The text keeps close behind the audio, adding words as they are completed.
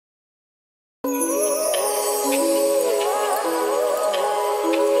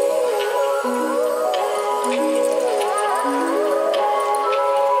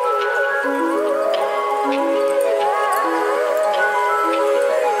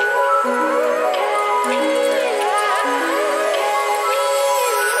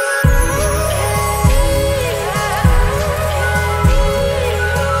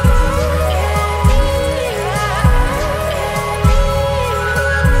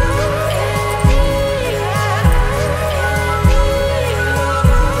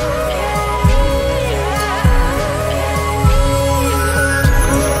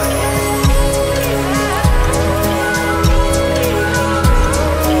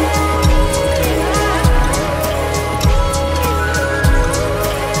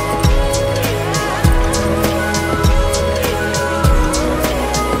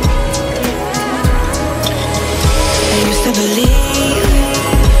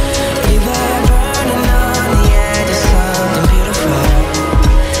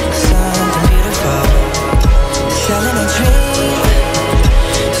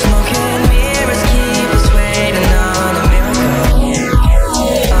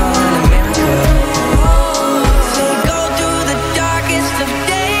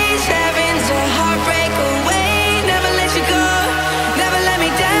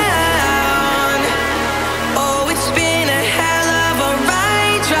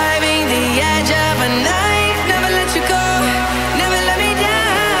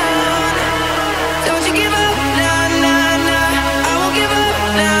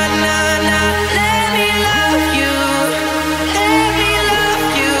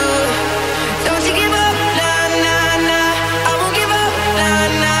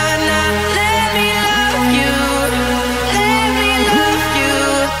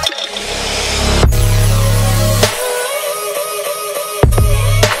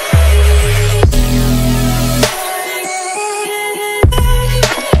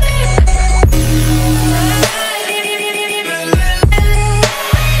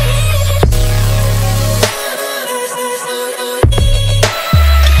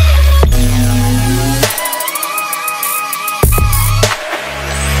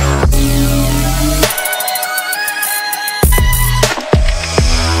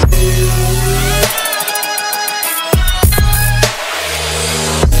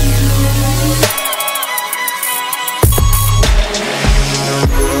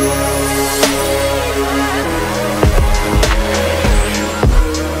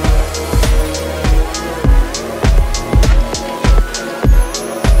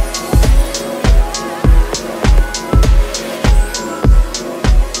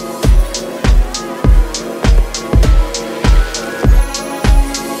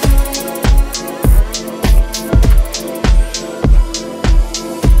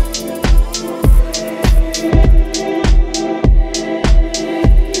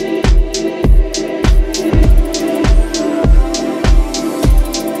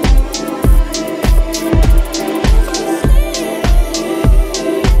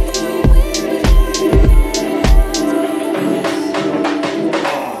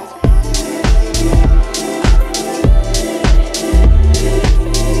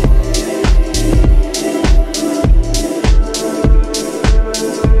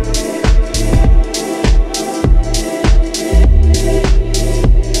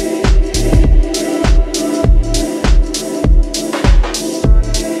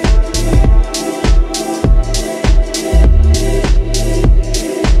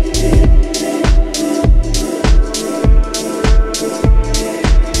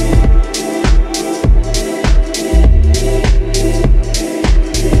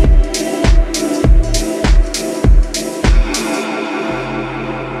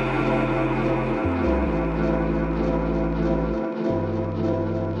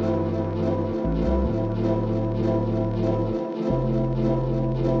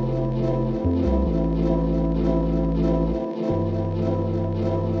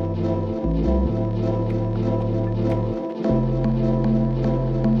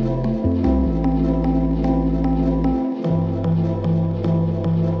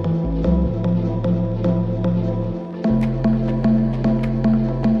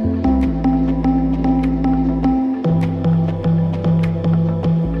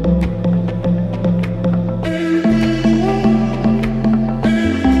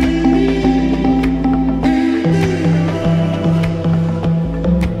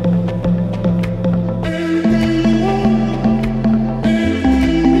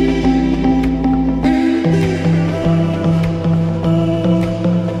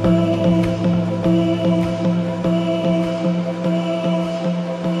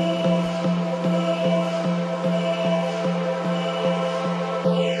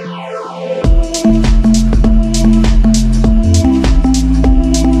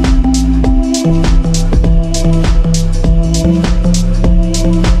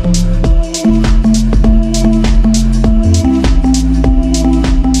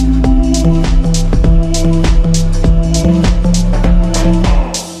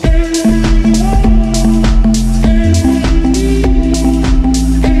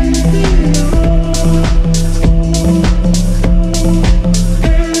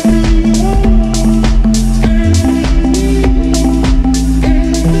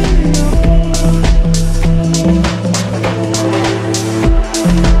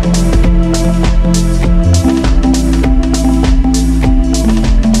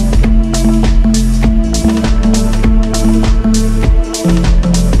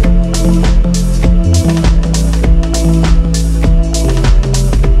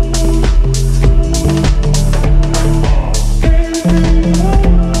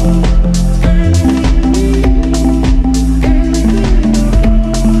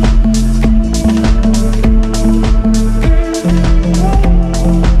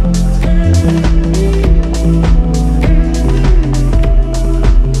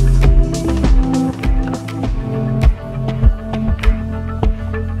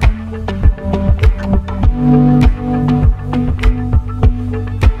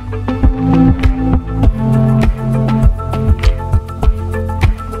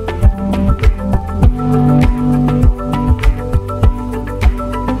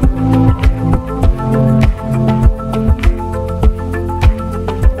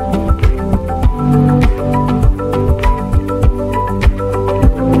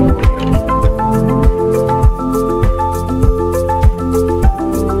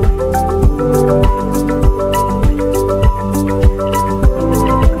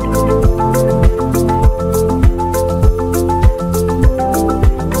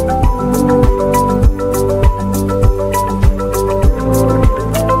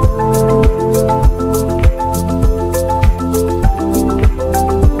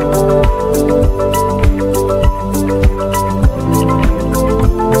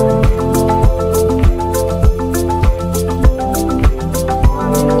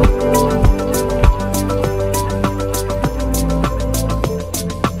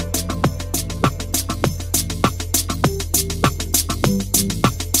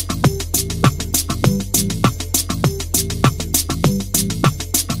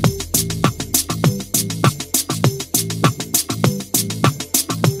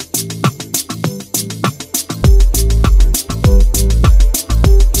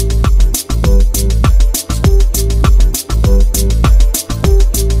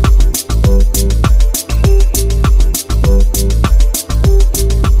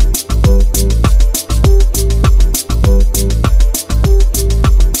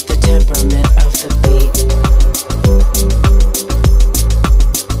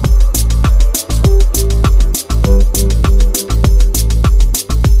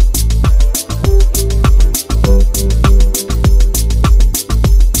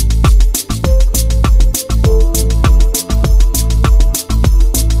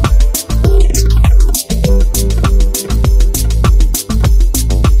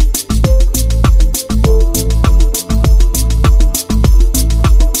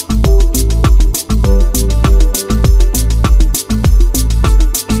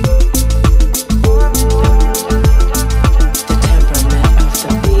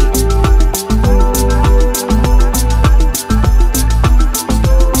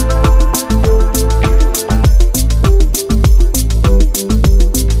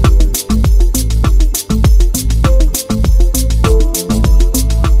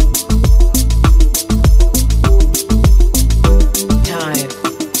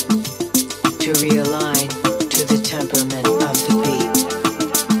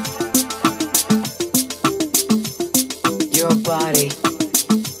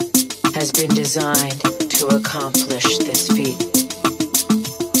has been designed to accomplish this feat.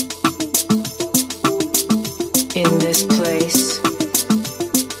 In this place,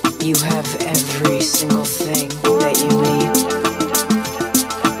 you have every single thing that you need.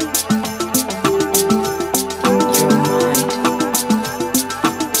 Your mind,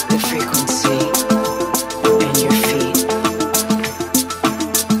 the frequency, and your feet.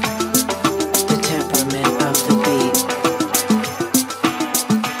 The temperament of the beat.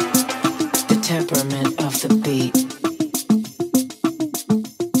 The temperament of the beat.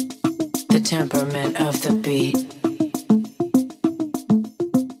 The temperament of the beat.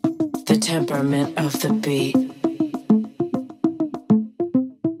 The temperament of the beat.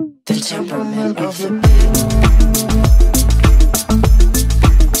 The temperament of the beat.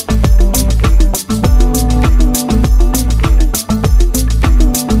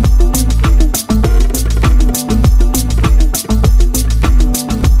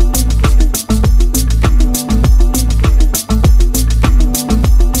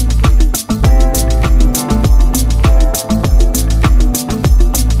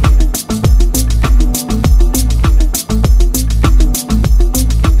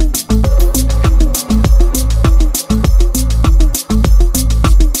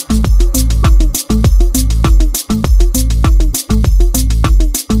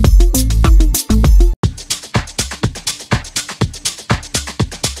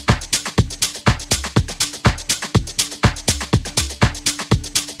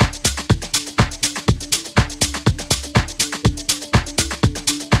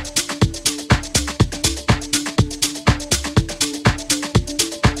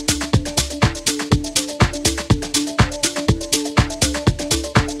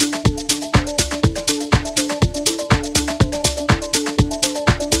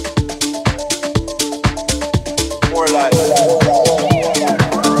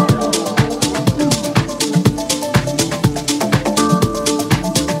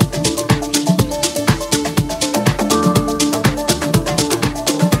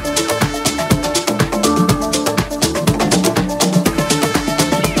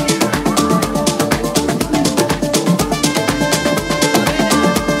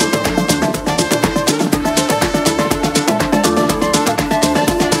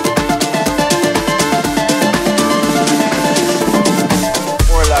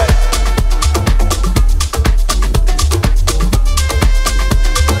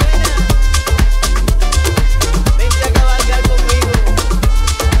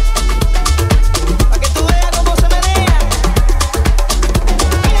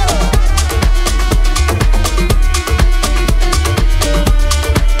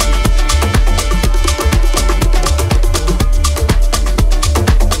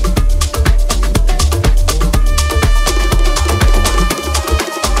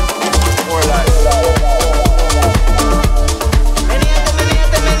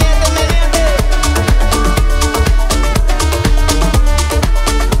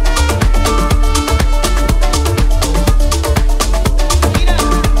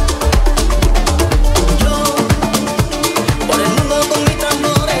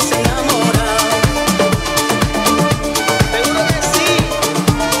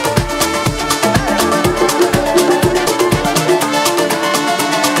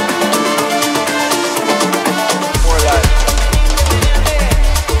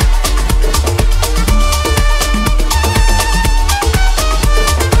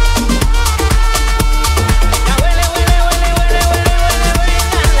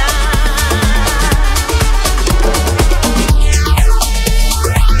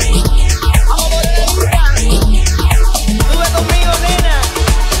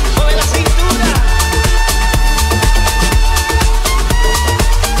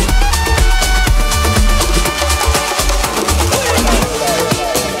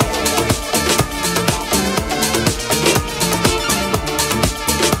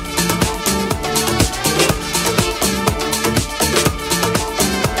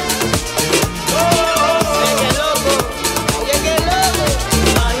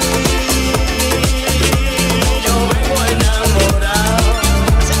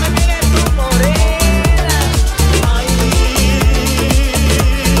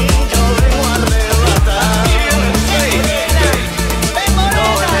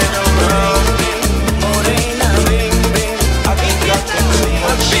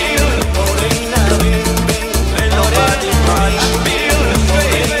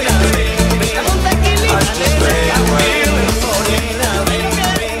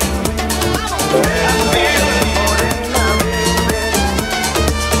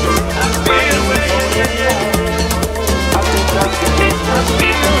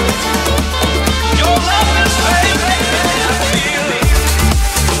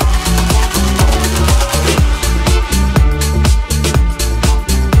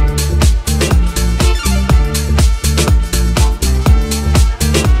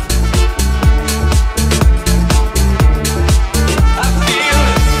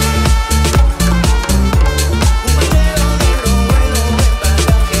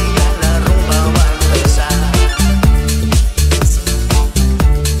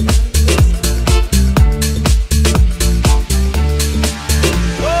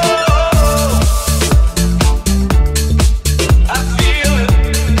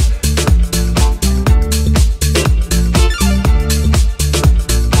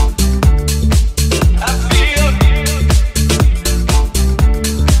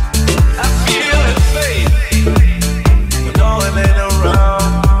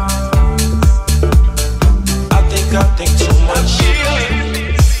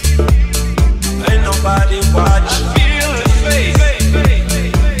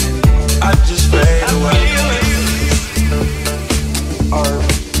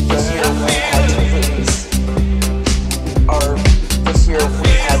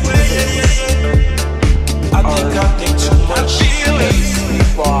 think too much space.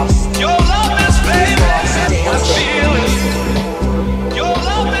 We've lost. Your love is baby. I'm feeling. Your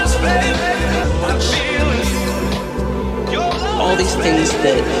love is baby. I'm feeling. All these things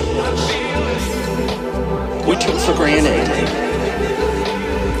that we took for granted.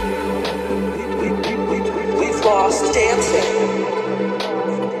 We've lost dancing.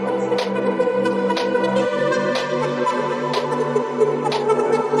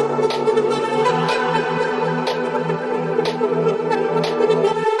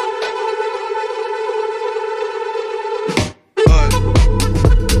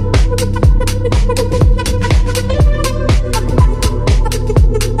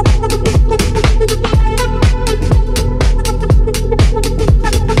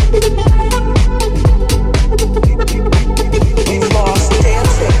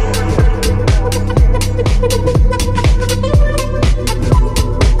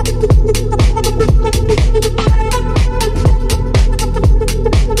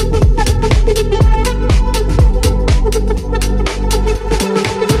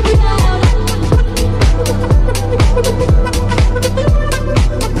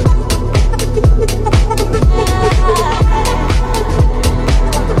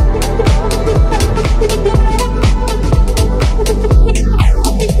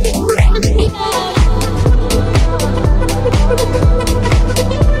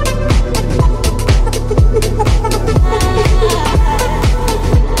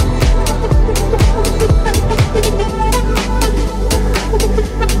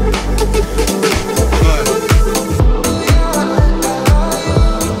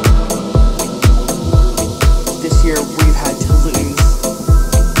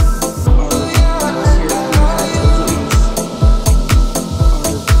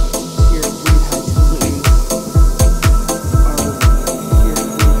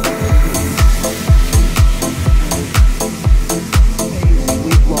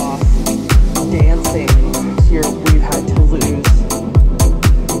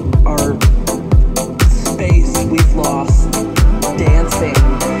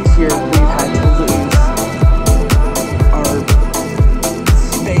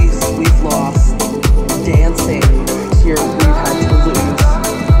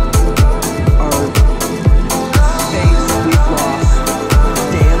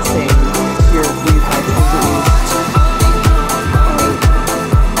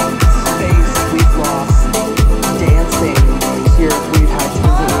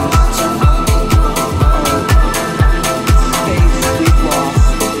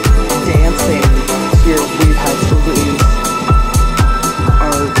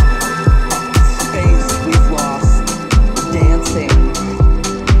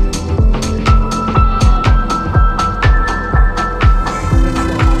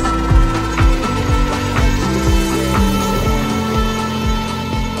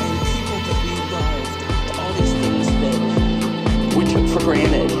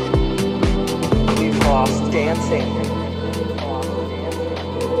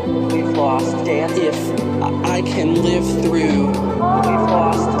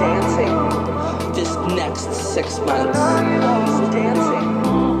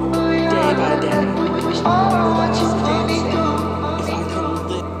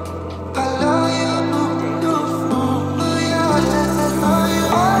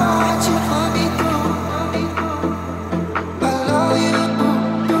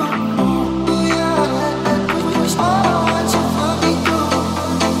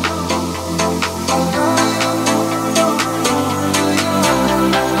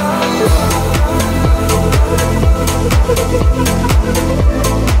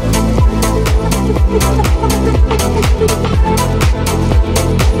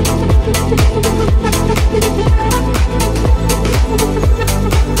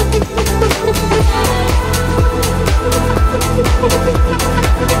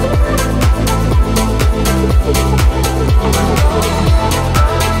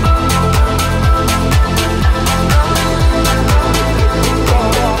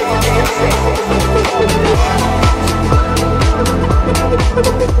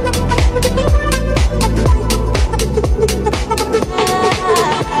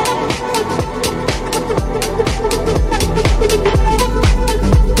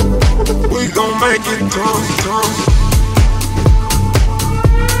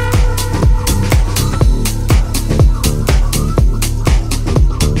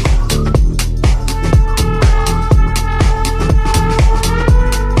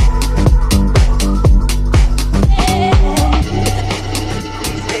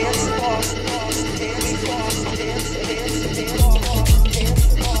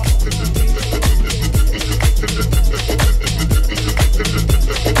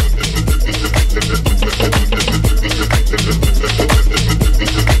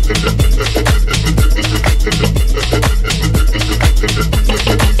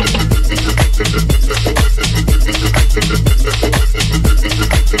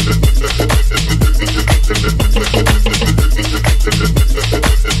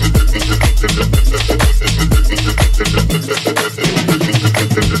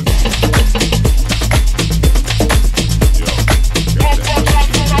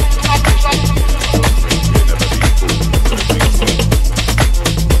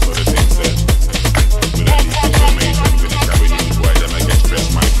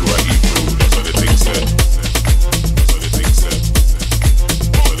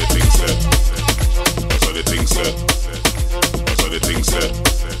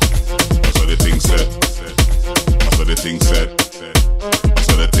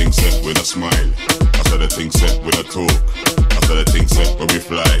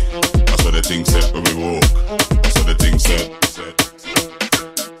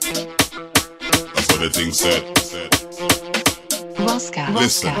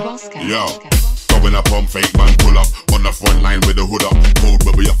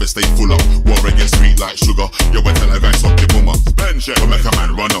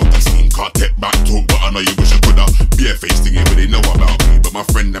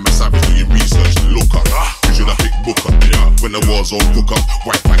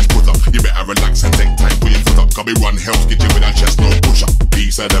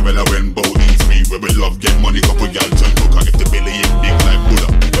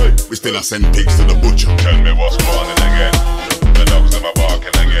 Send pigs to the butcher. Tell me what's morning again. The dogs them are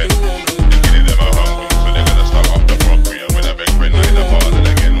barking again. The kitty them are hungry, so they're gonna start up the froggery. And with a big friend in the morning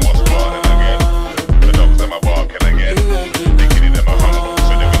again. What's morning again? The dogs them are barking again. The kitty them are hungry,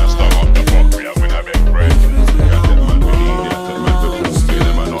 so they're gonna start up the froggery. And with a big friend. Yeah, that man be idiot, that man be cool. Me and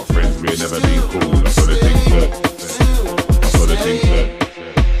them are not friends, we ain't never been cool. That's what they think that. That's what they think that.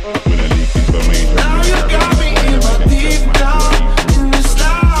 When I leak into the main. Now you got me in my deep down in this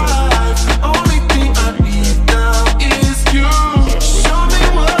life. Only thing I need now is you. Show me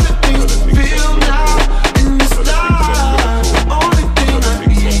what it means to feel now in this life. Only thing I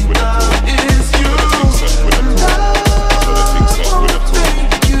need now is you. And I won't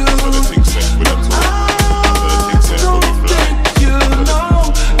think you. I don't think you know.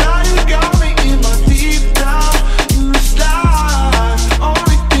 Now you got me in my deep down in this life.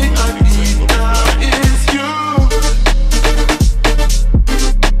 Only thing I need now is you.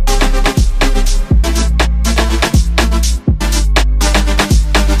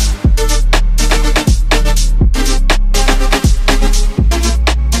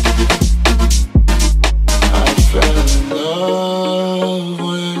 I fell in love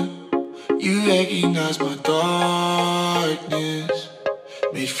when you recognized my darkness.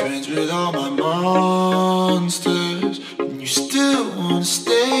 Made friends with all my monsters, and you still wanna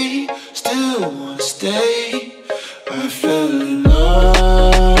stay, still wanna stay. I fell in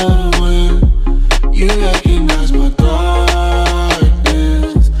love when you recognized my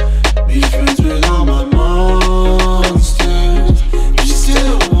darkness. Made friends with all my monsters. You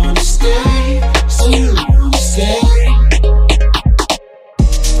still wanna stay, still wanna stay.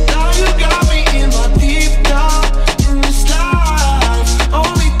 Now you got me in my deep down in this life.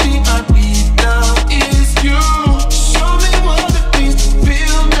 Only thing I need now is you. Show me what it means to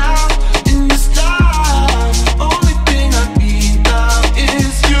feel now in this life. Only thing I need now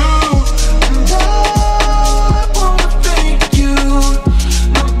is you. And I wanna thank you.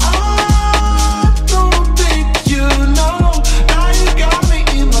 No, I don't think you know. Now you got me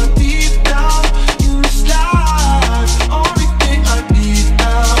in my deep down in this life. Only thing I need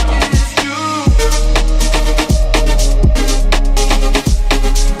now is you.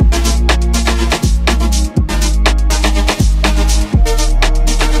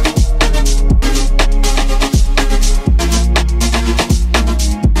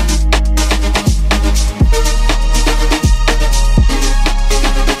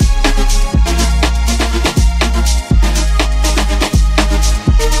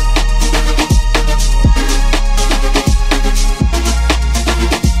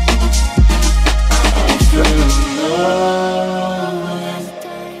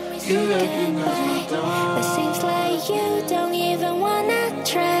 It seems like you don't even wanna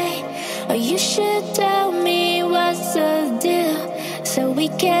try. Or you should tell me what's the deal, so we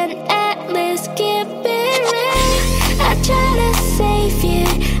can at least keep it real. I try to save you,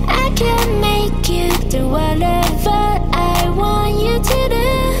 I can make you do whatever I want you to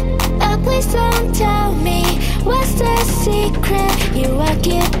do. Oh, please don't tell me what's the secret you are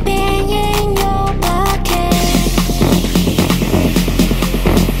keeping in your pocket.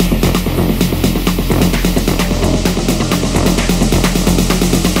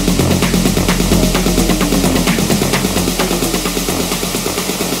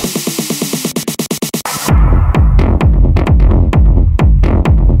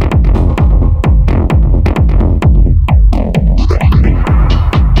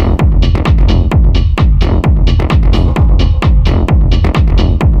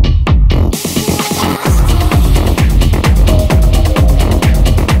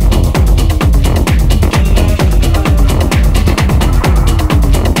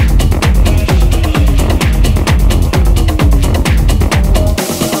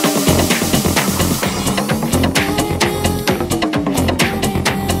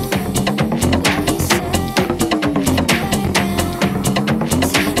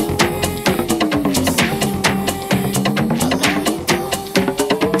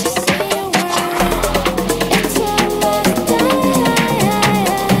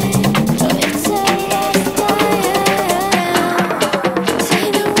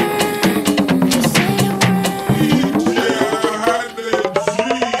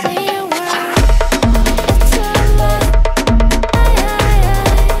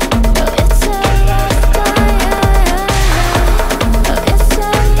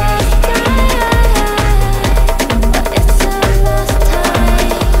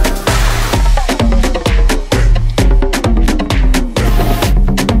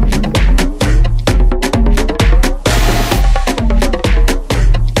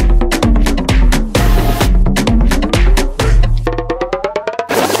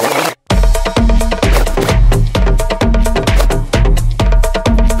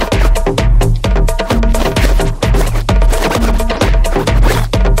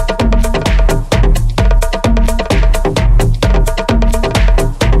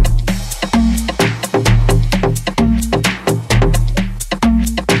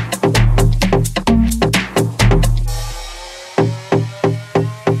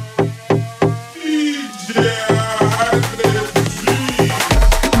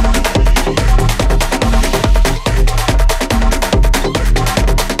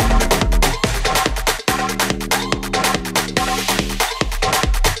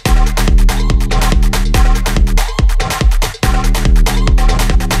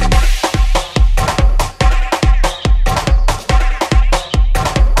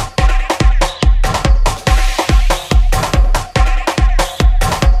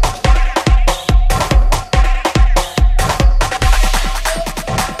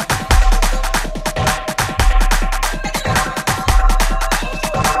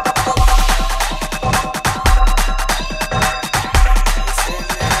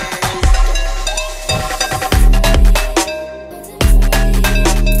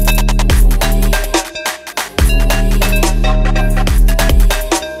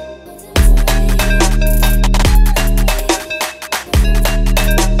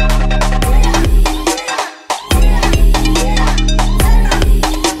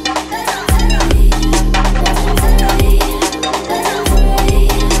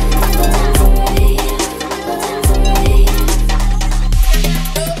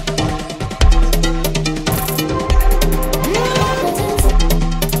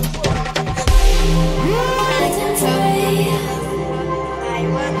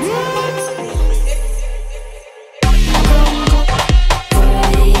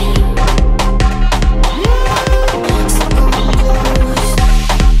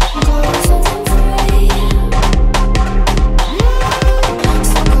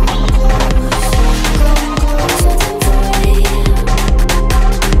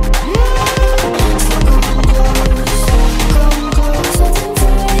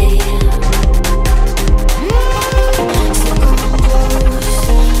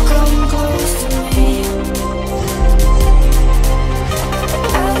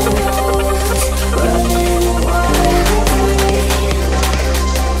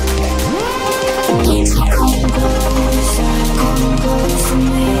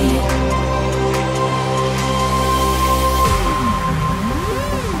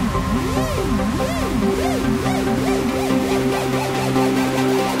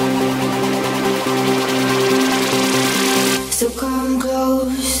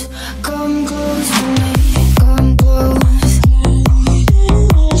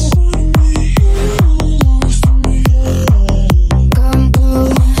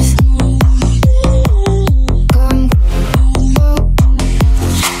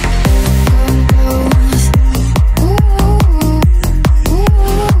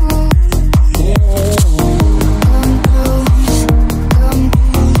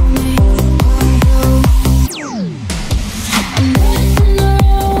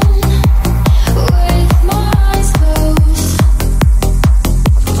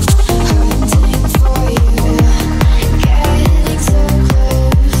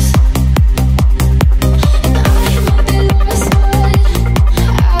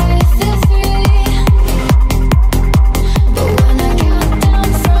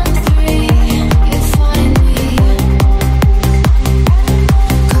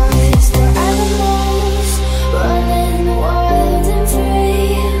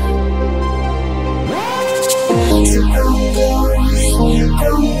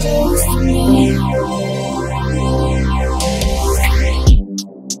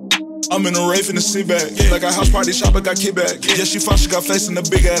 I'm in a rave in the seat back. Like a house party shopper got kickback. Yeah, she fine, she got face in the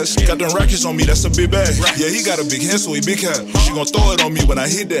big ass. Got them rackets on me, that's a big bag. Yeah, he got a big hand, so he big hat. She gon' throw it on me when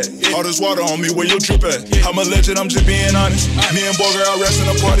I hit that. All this water on me, where your drip at? I'm a legend, I'm just being honest. Me and Boger out resting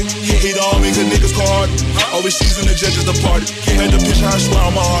the party. He the homie, cause niggas call hard. Always she's in the judges the party. Had the bitch, I swear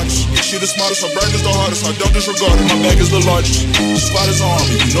I'm a artist. She the smartest, her brain is the hardest. I don't disregard it, my bag is the largest. The spot is on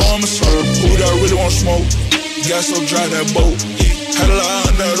me, you know I'm a serve. Who that really want smoke? Got so dry that boat. Had a lie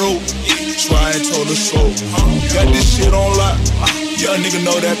on that rope. That's why I ain't told her so. Got this shit on lock. Young nigga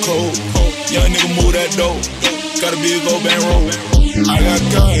know that code. Young nigga move that dope. Gotta be a go bang roll. I got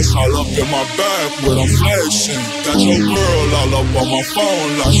guys all up in my bag when I'm flexing. Got your girl all up on my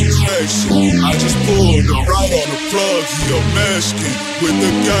phone like she's texting. I just pulled her right on the plug, he a Mexican. With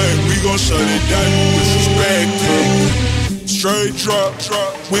the gang, we gon' shut it down, disrespect. Straight drop,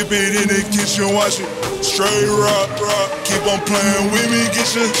 whip it in the kitchen, watch it. Straight rock, keep on playing with me, get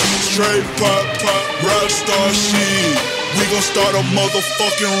you. Straight pop, rock star shit. We gon' start a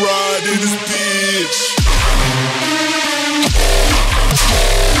motherfucking ride in this bitch.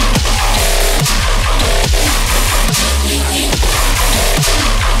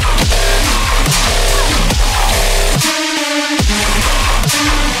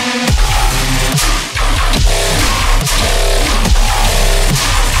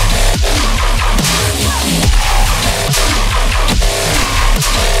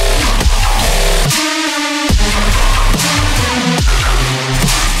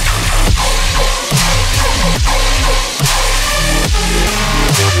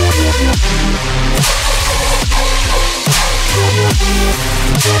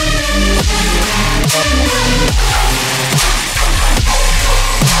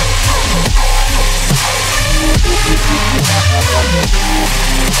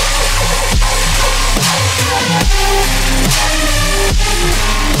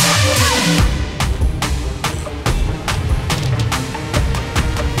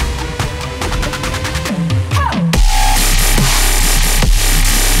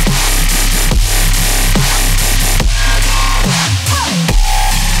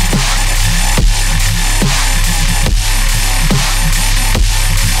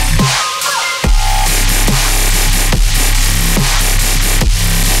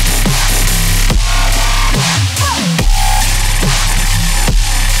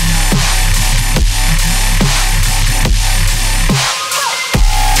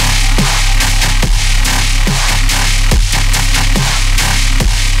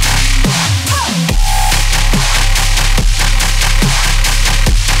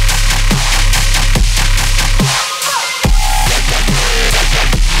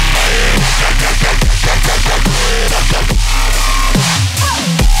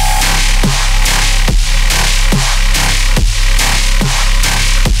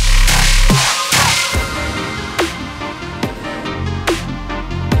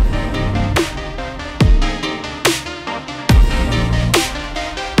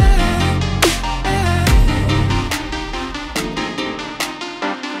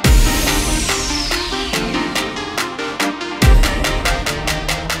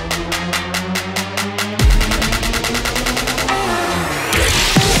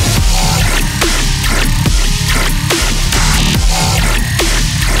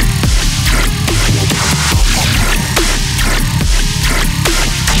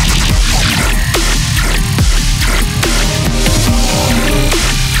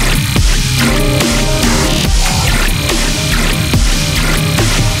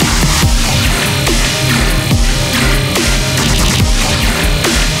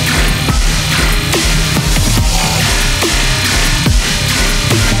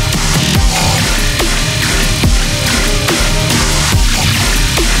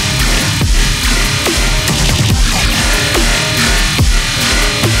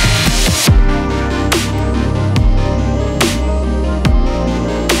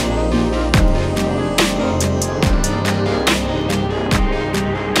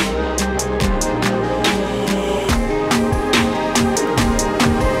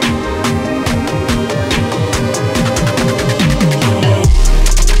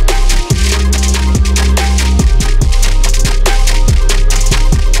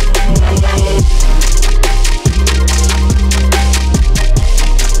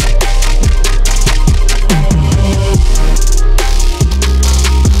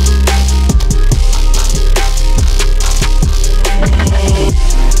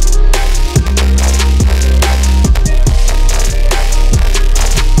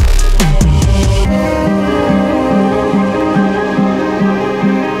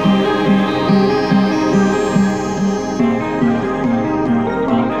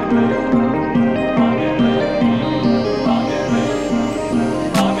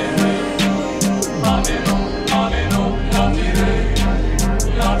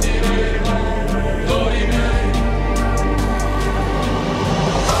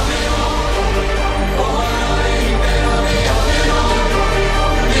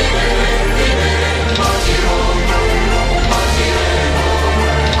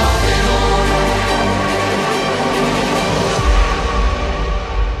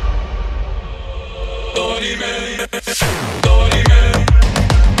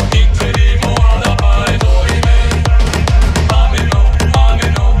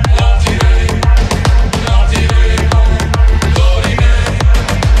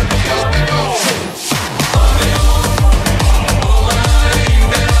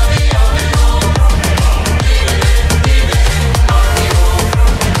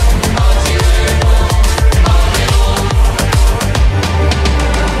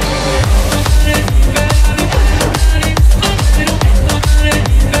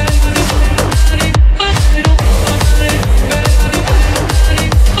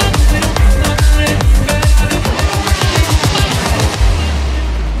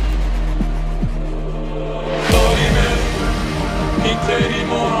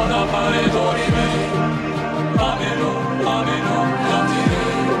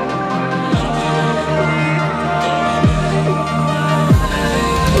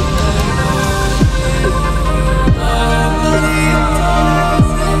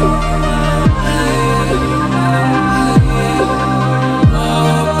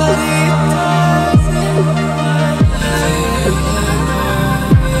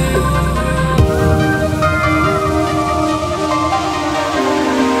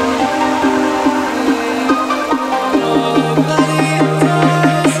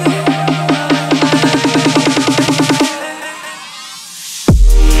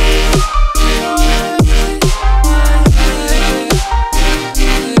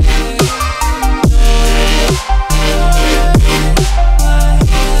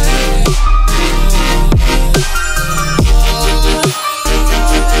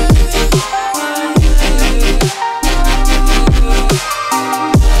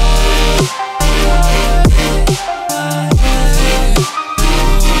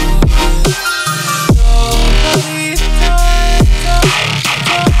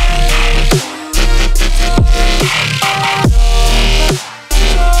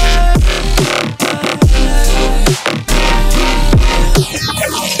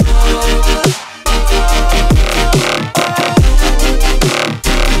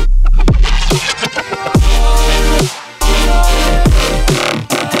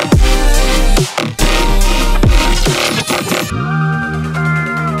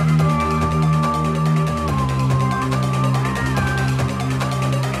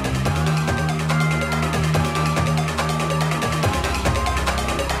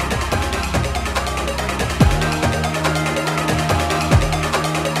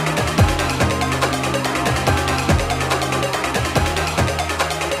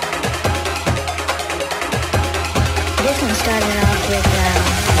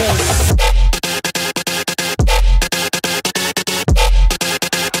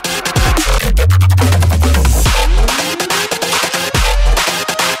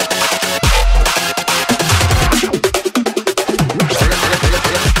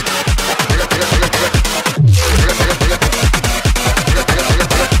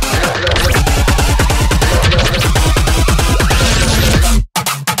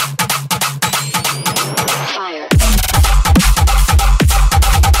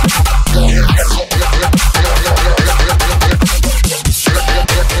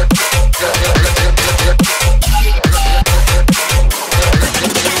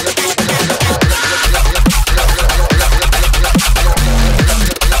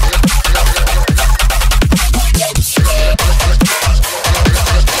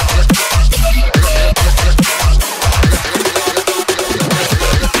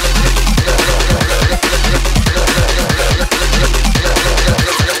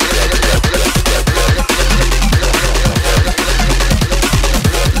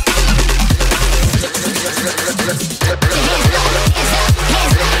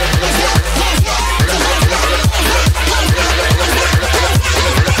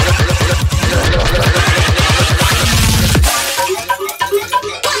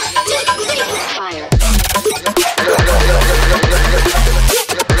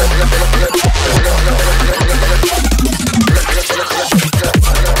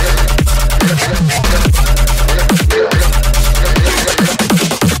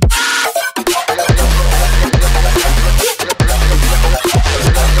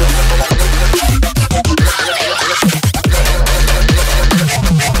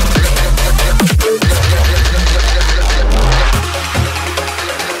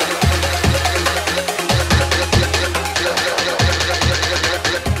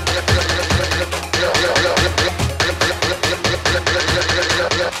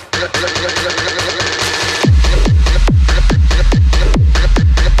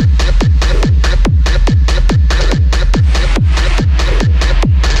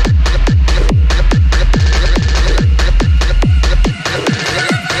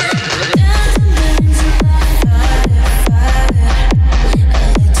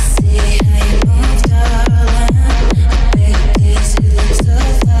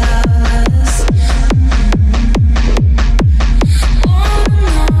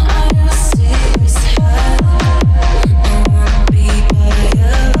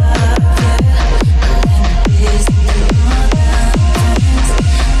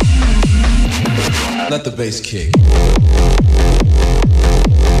 Let the bass kick.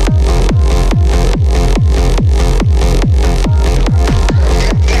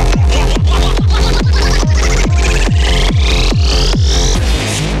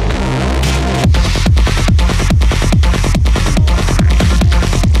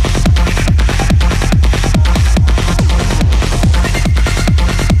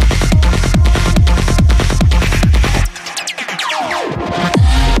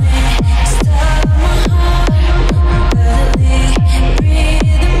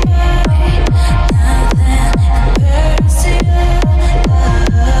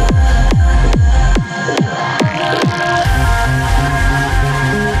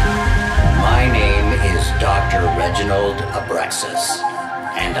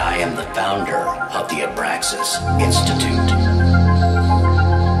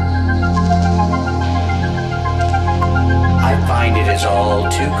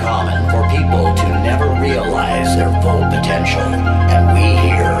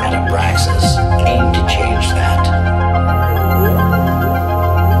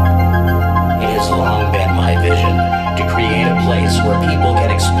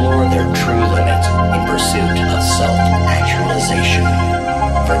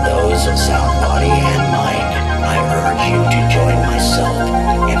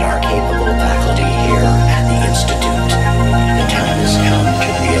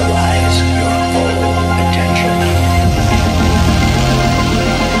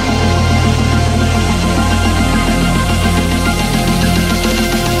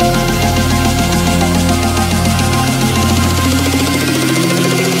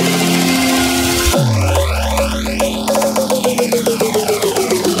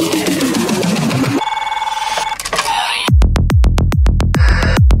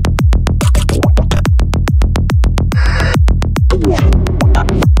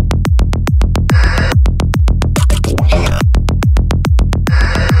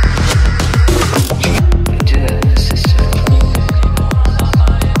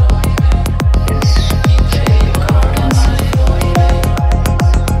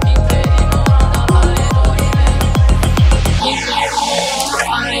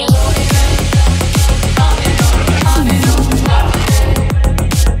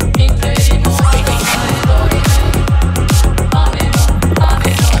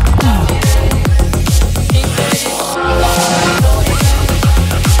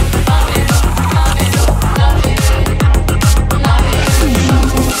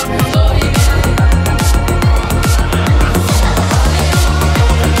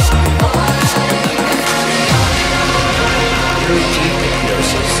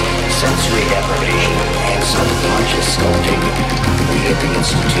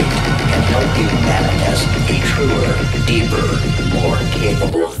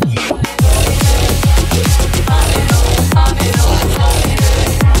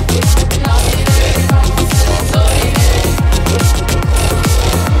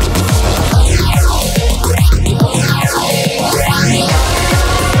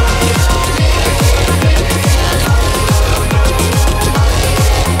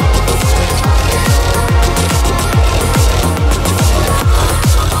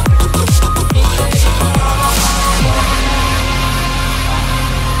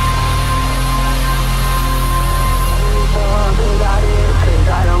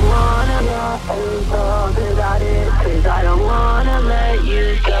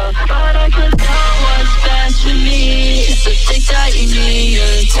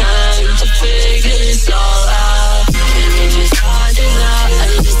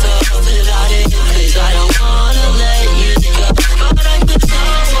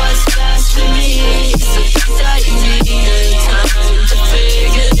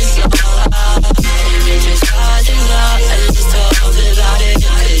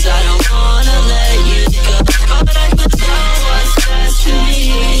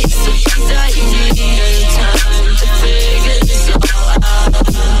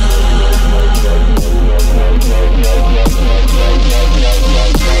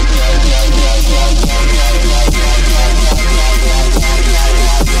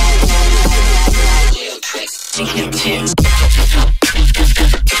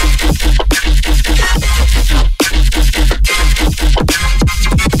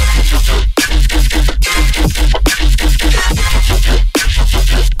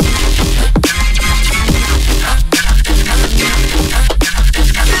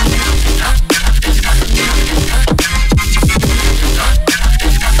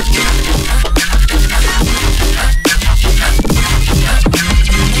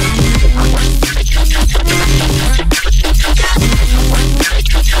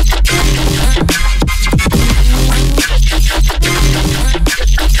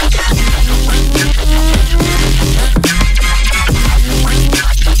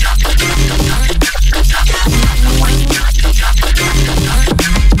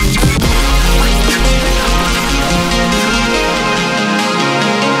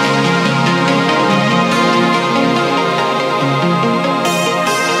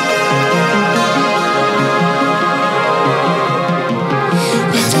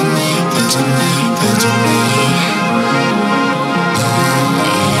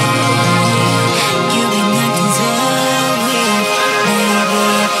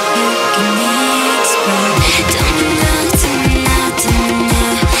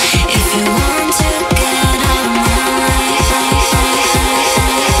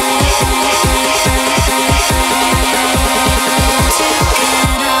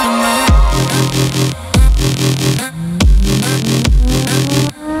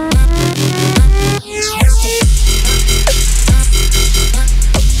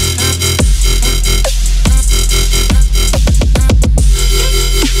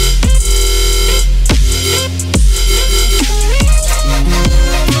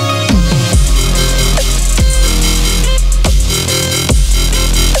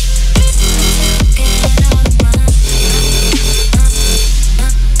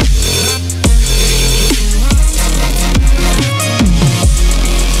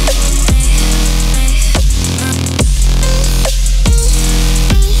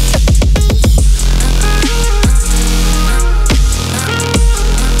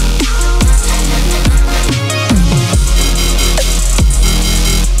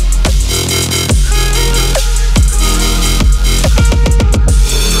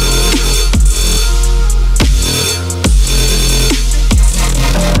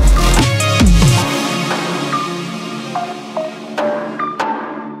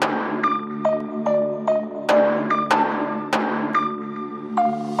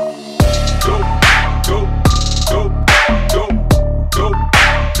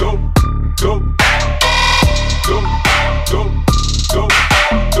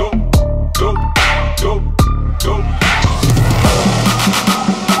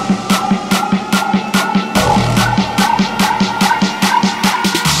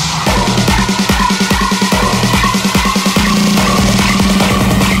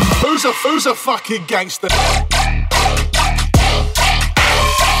 Who's a fucking gangster?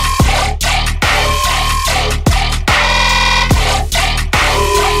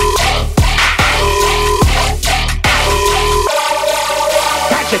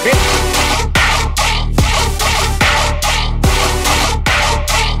 That's a bit.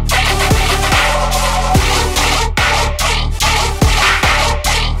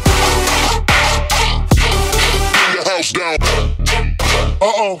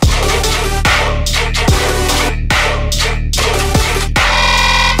 Uh-oh.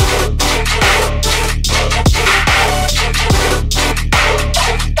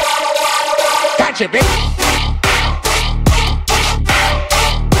 Gotcha, bitch.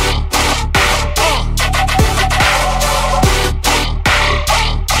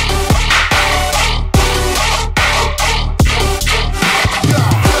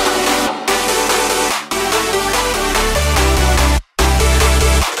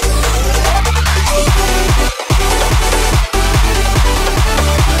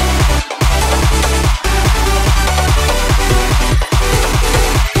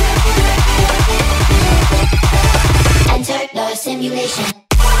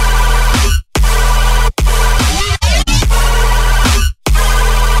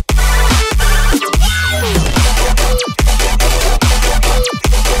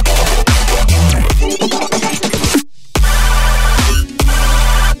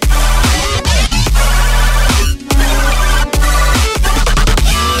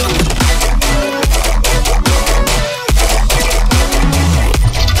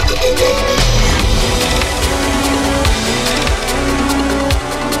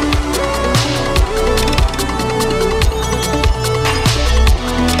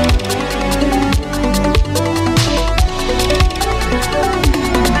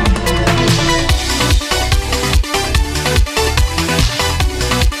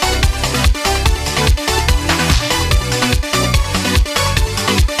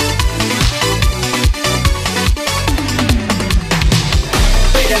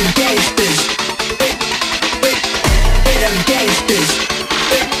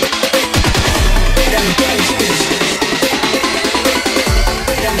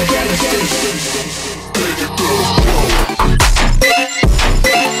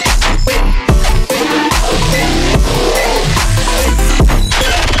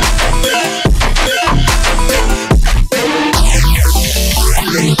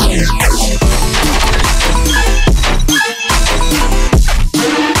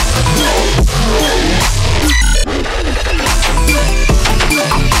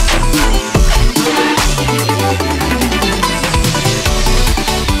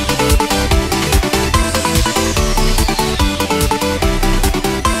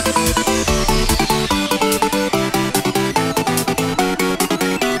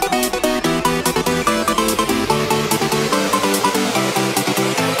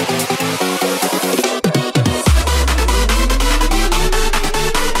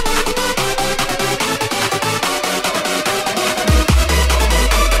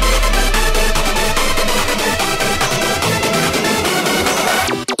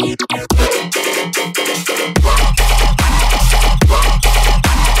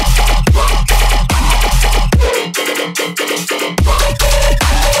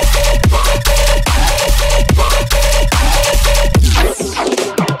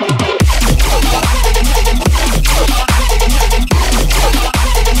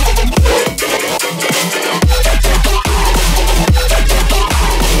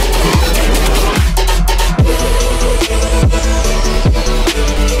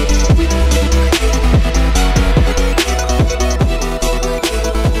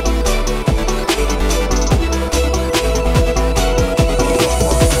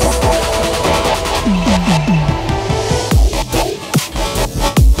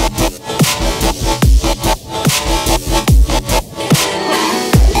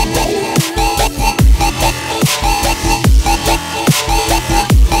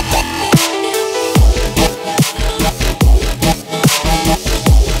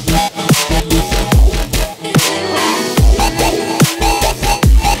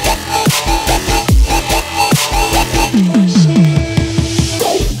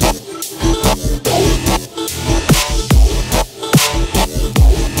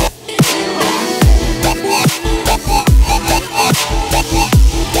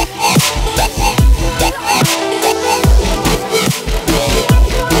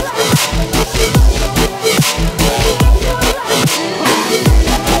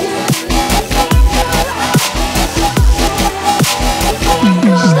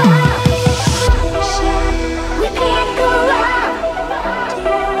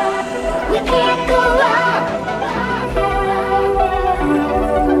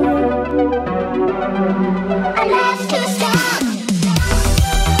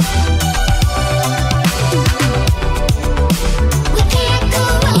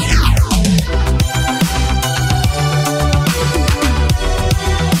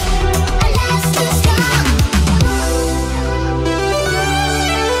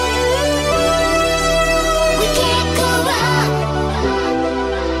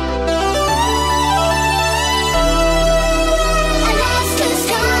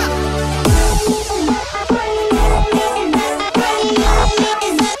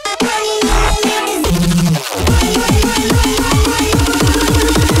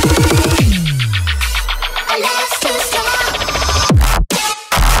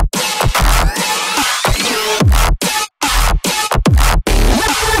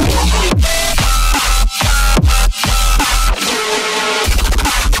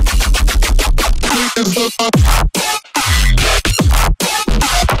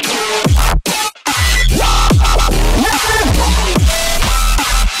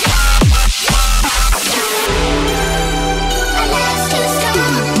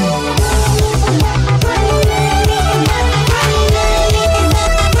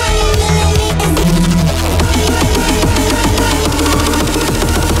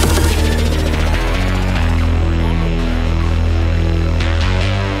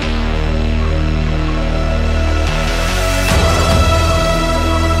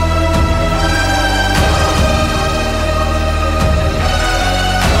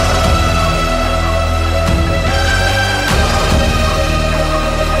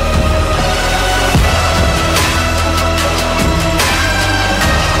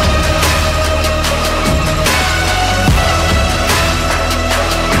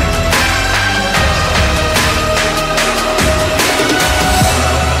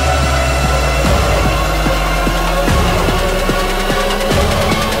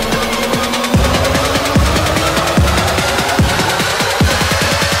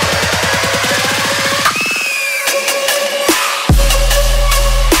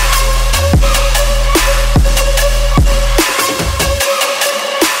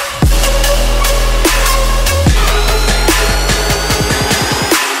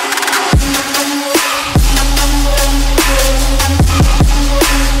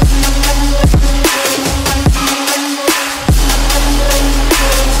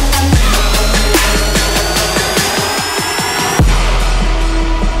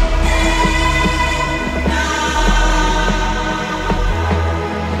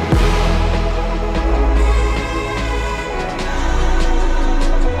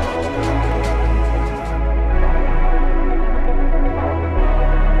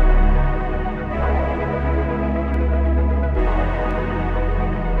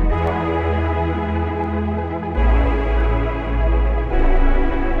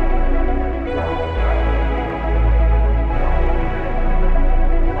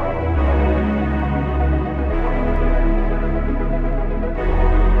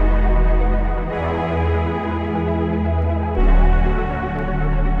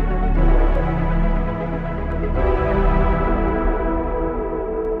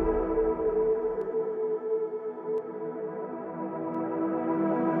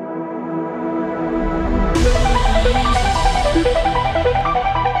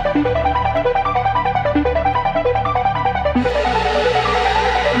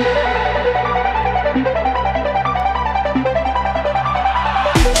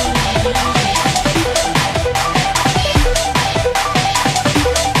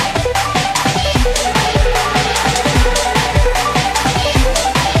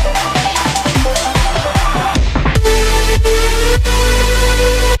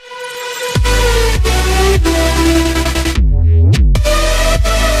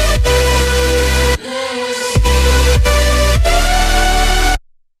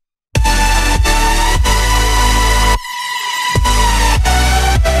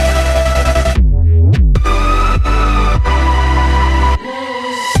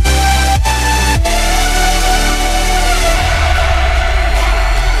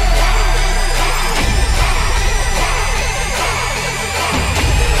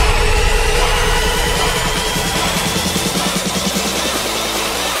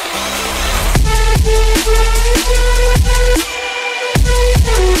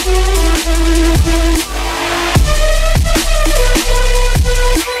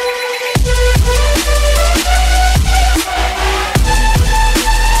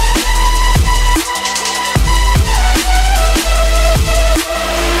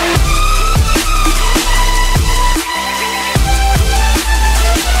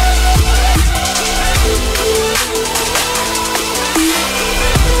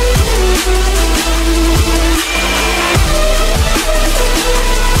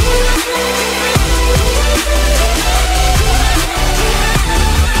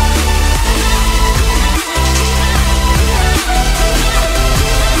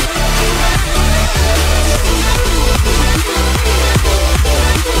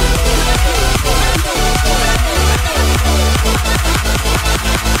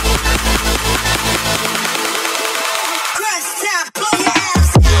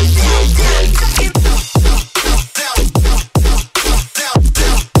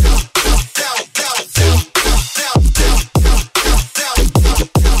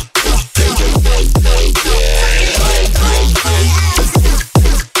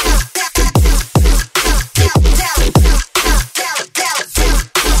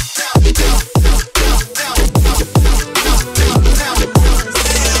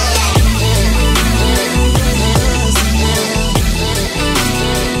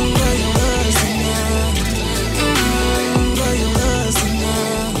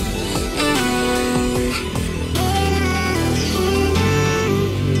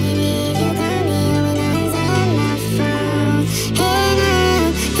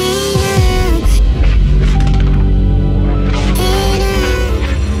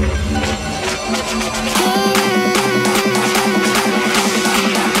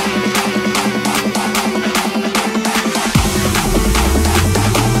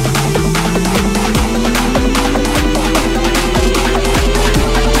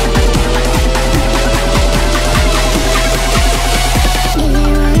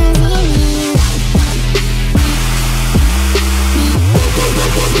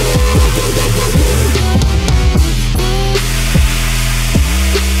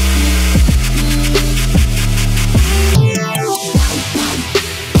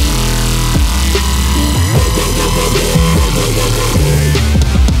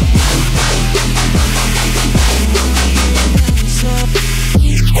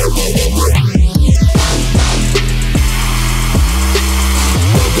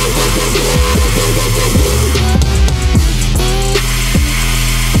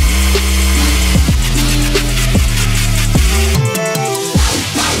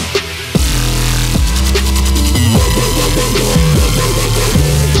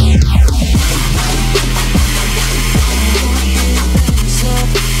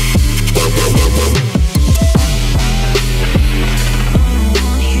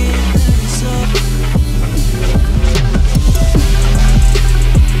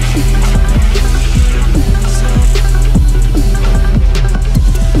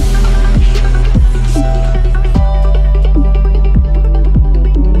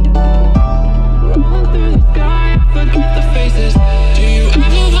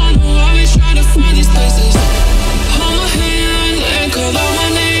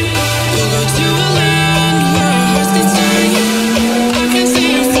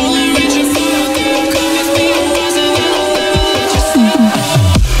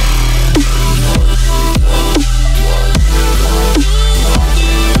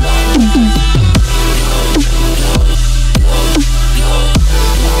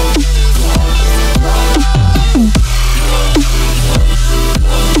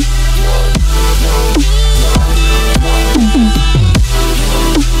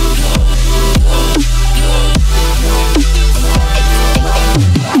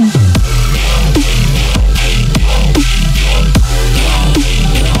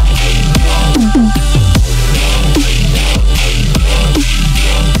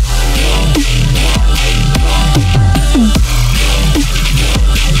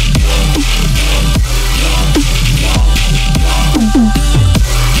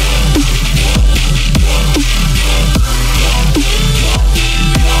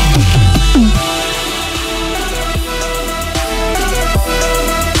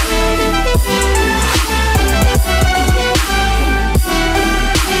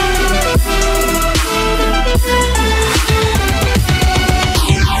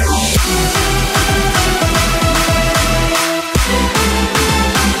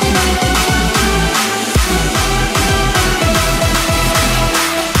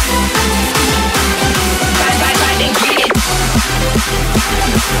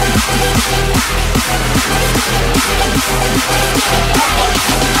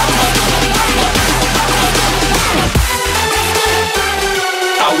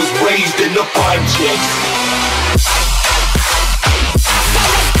 raised in the projects.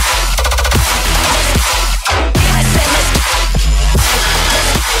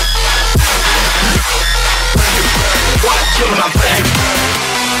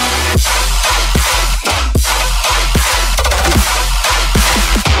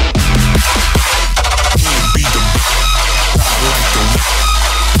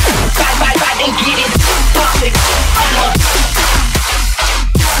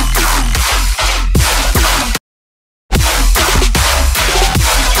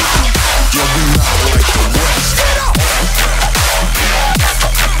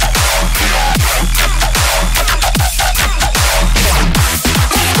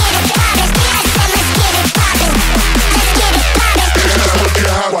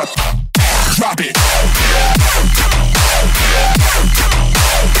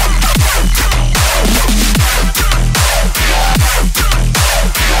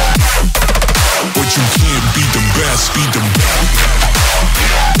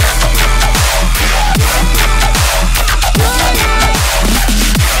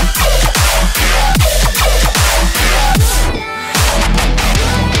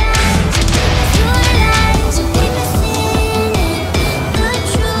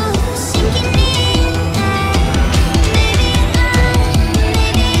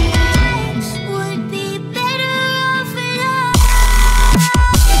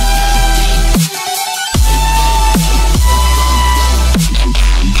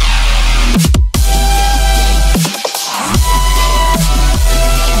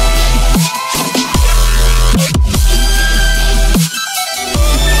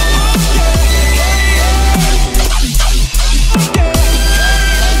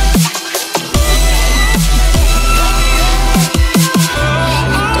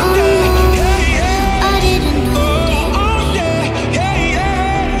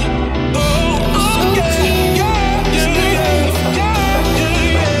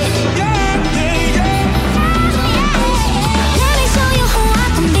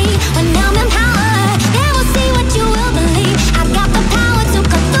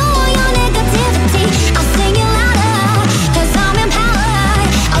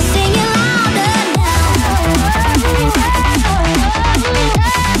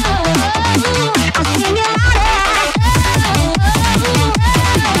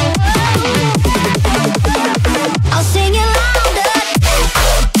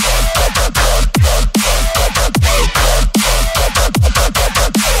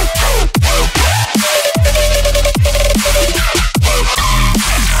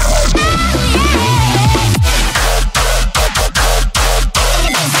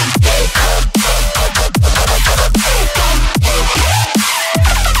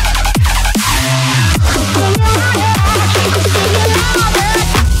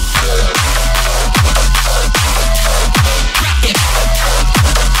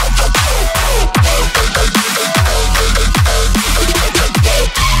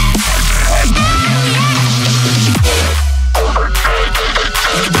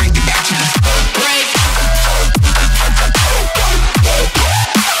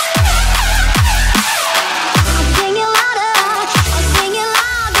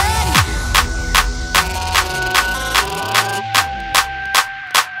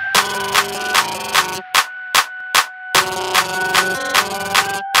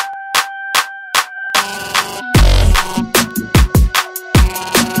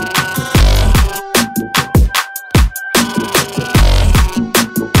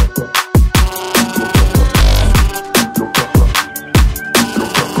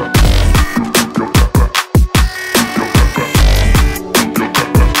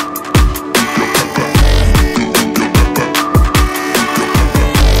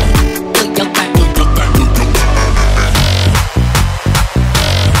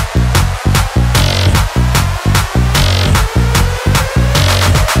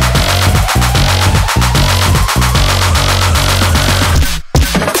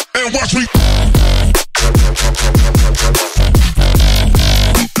 watch me.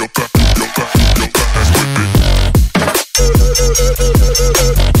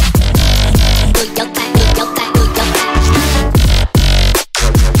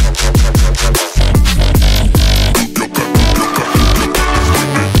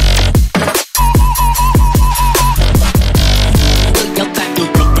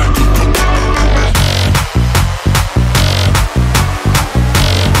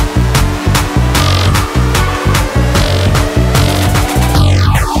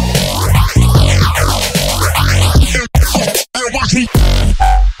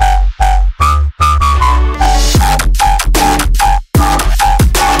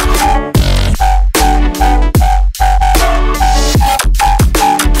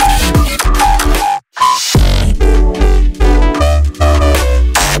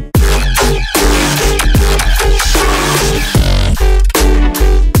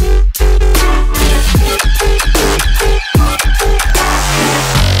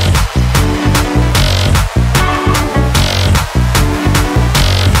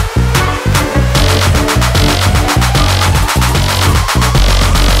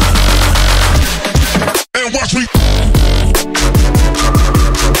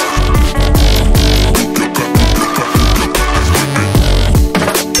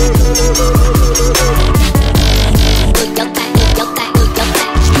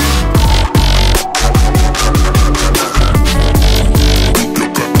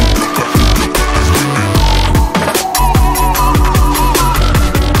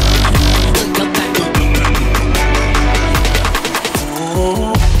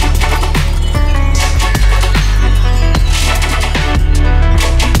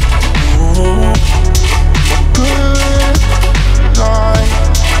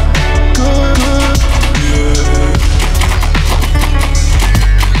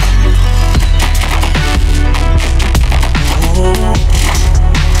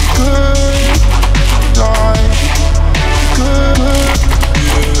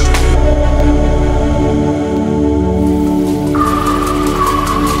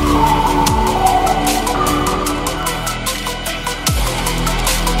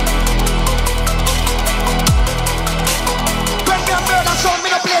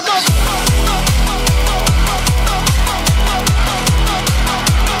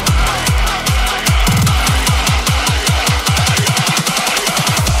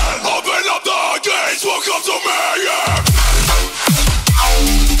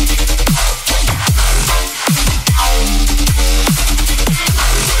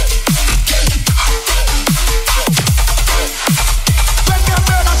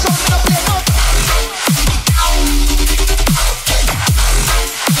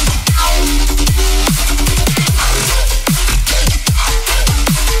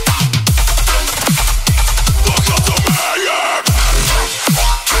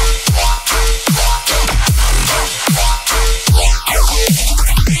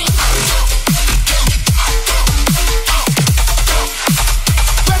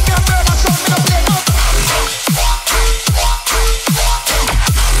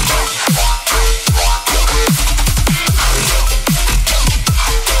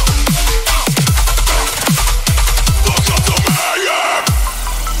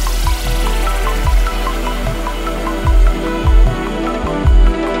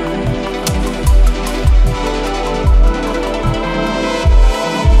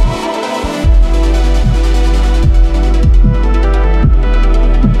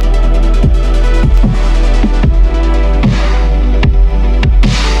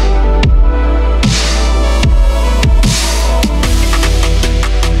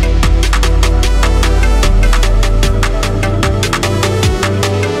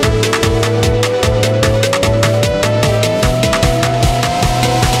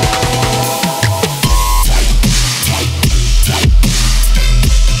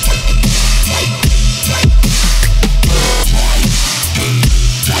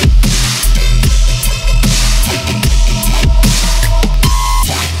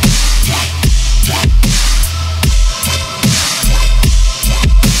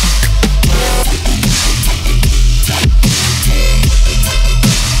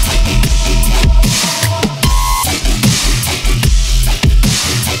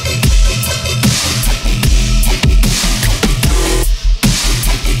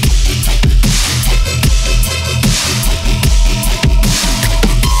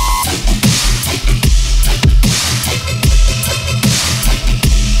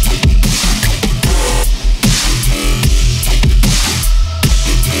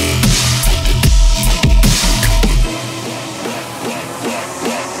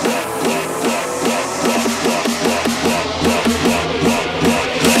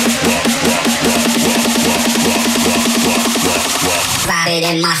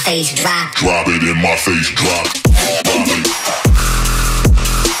 it in my face, drop. Drop it in my face, drop.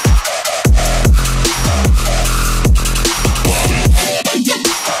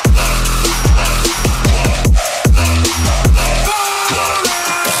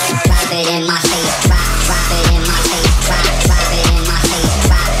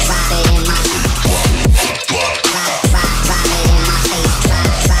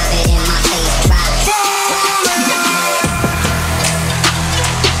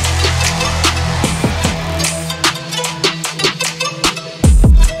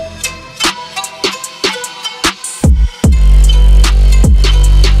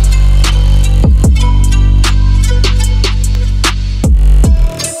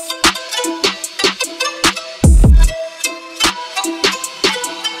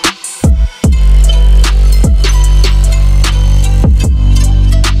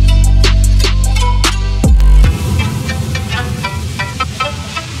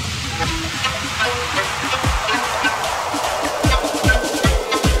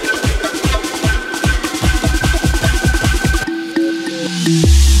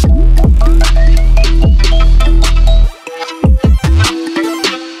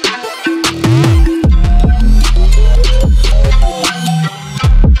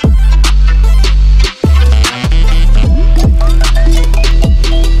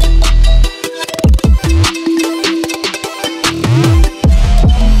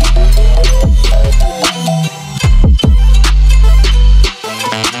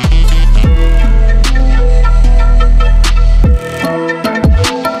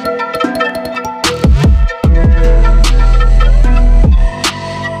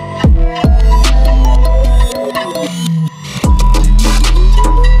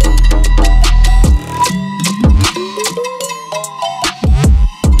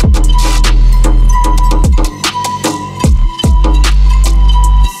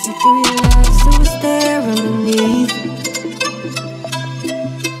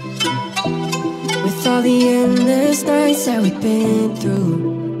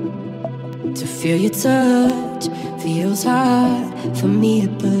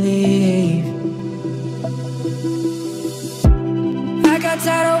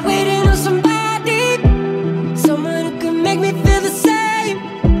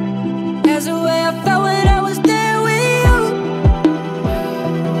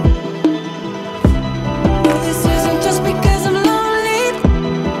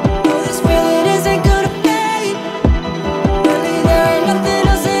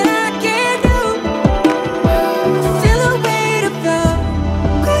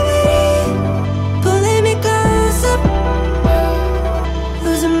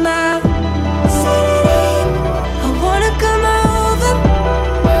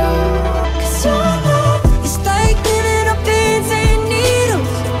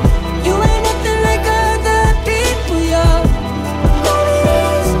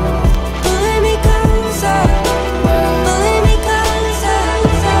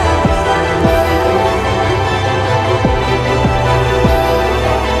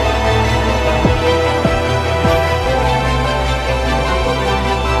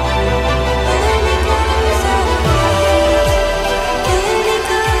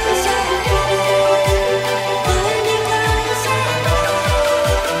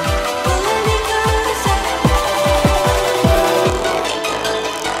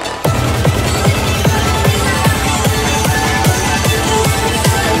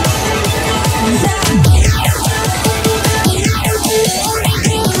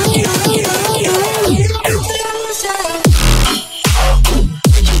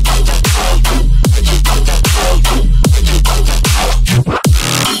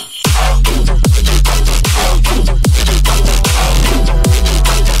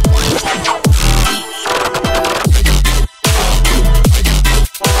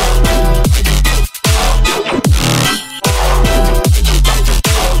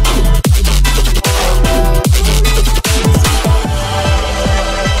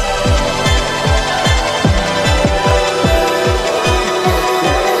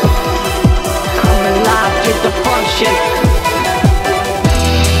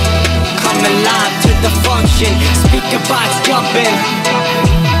 Drop it.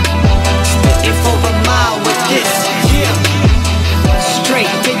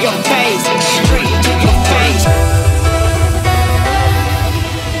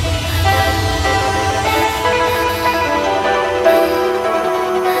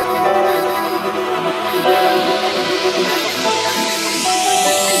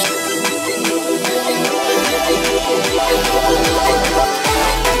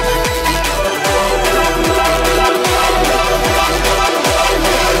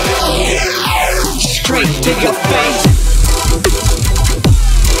 to your face.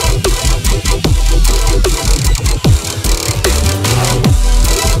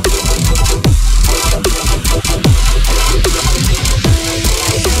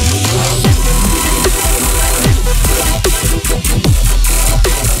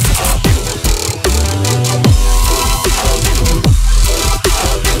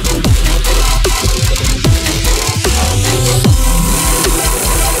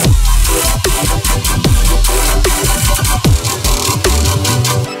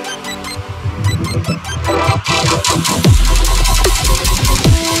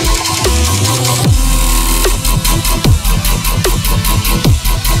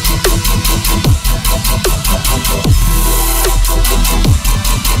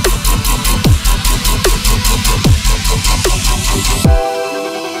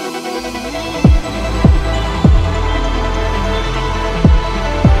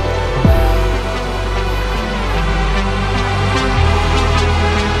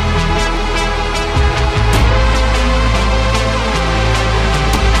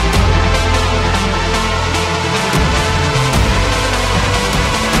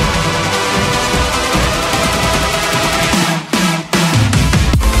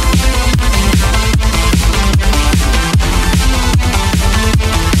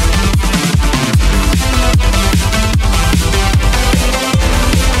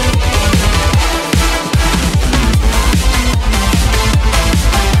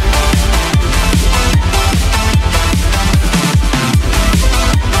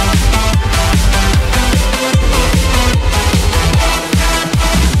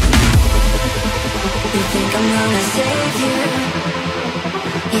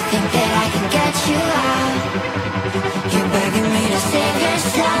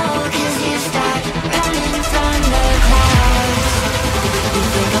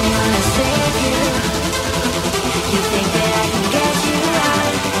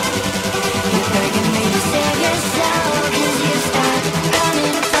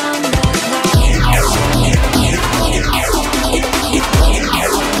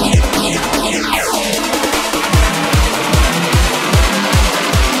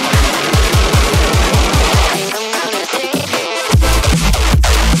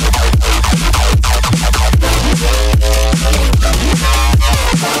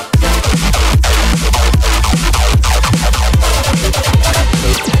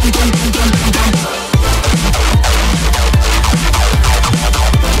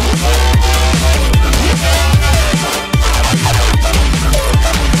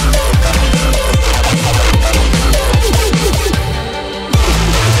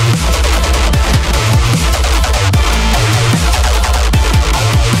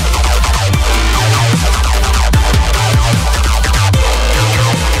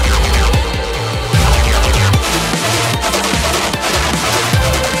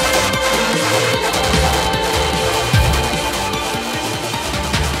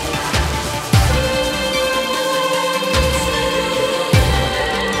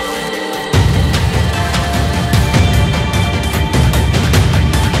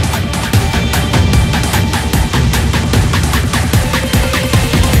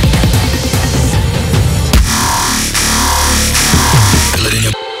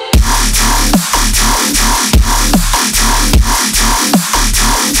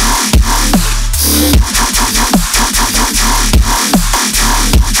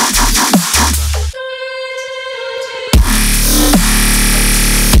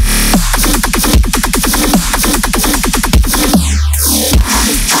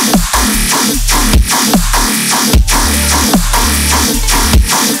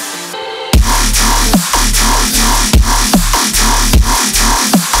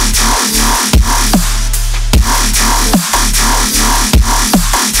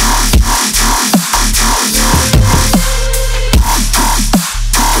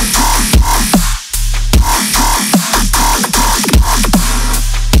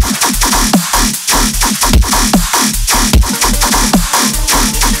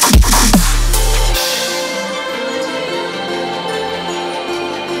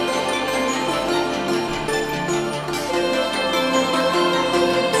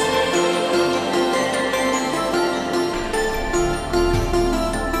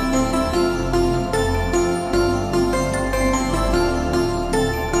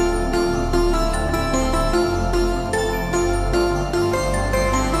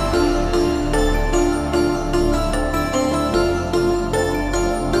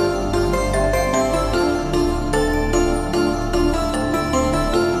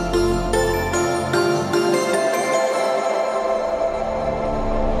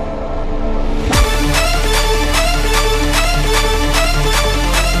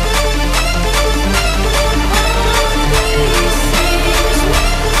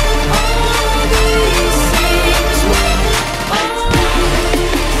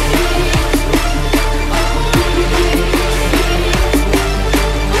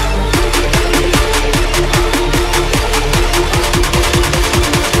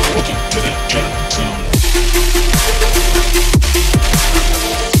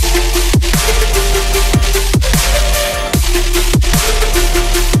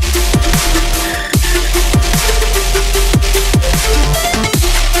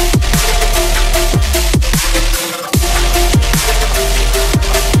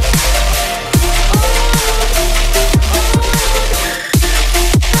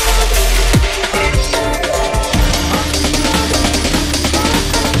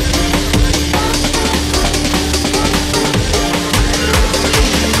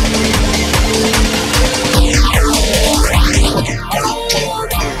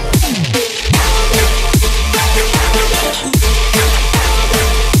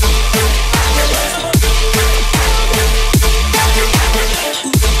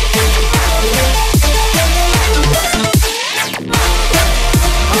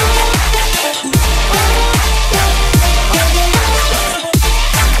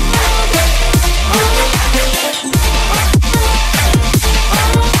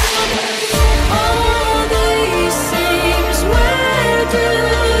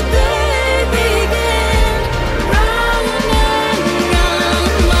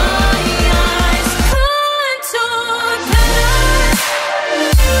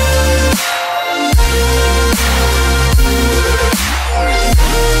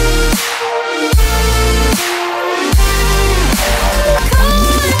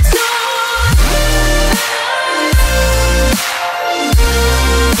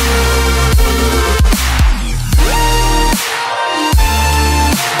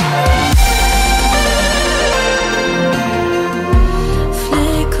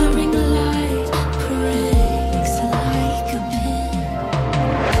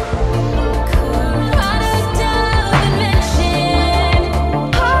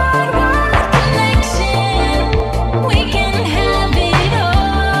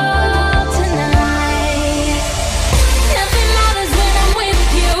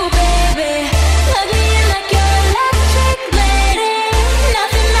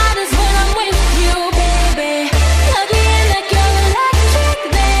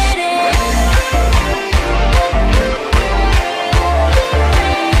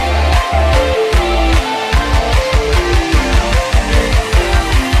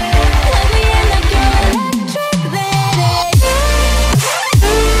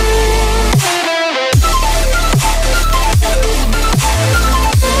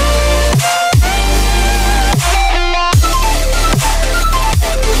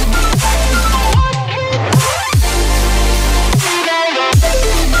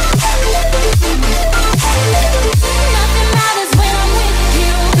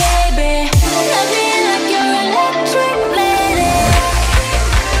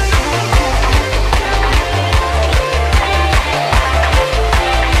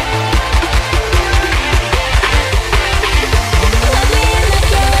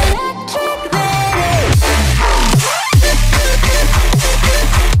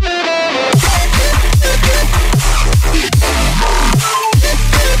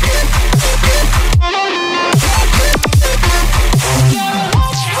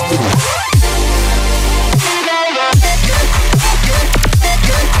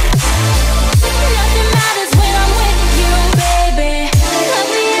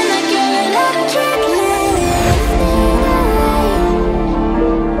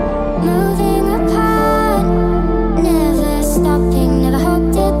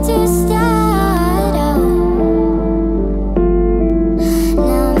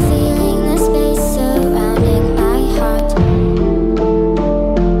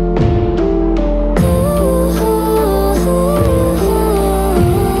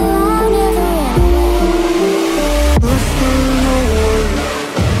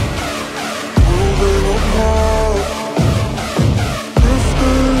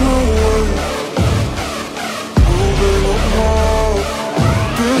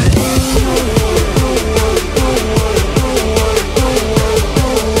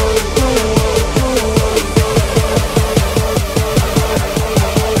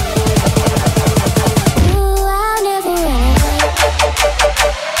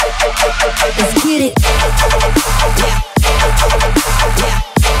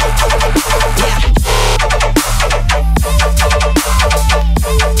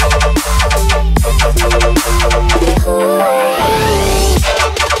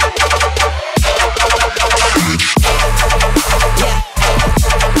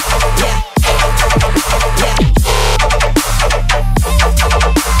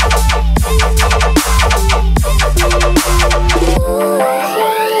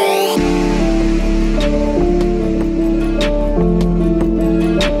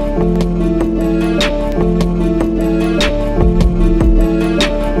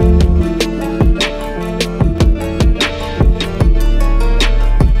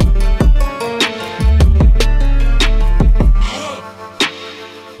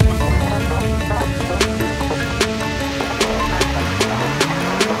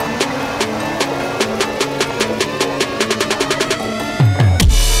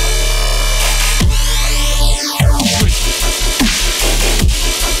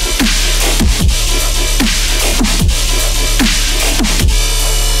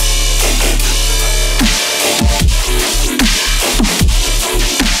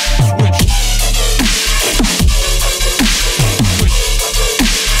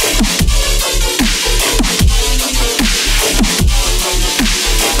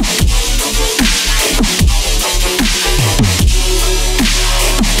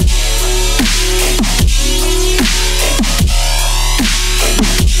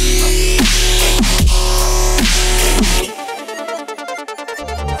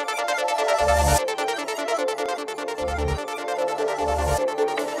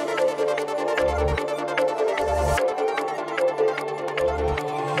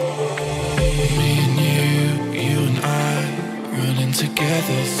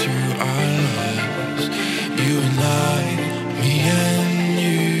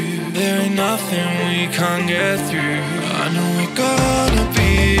 nothing we can't get through. I know we're gonna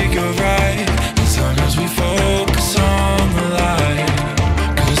be alright as long as we focus on the light.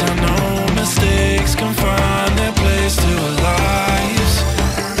 'Cause I know mistakes can find their place to our lives.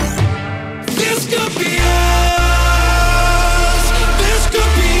 This could be us. This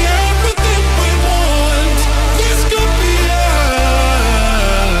could be everything we want. This could be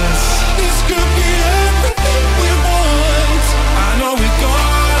us. This could be everything we want. I know we're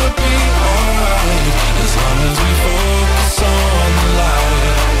gonna be alright as long as we focus on the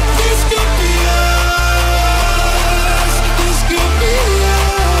light. This could be us. This could be us.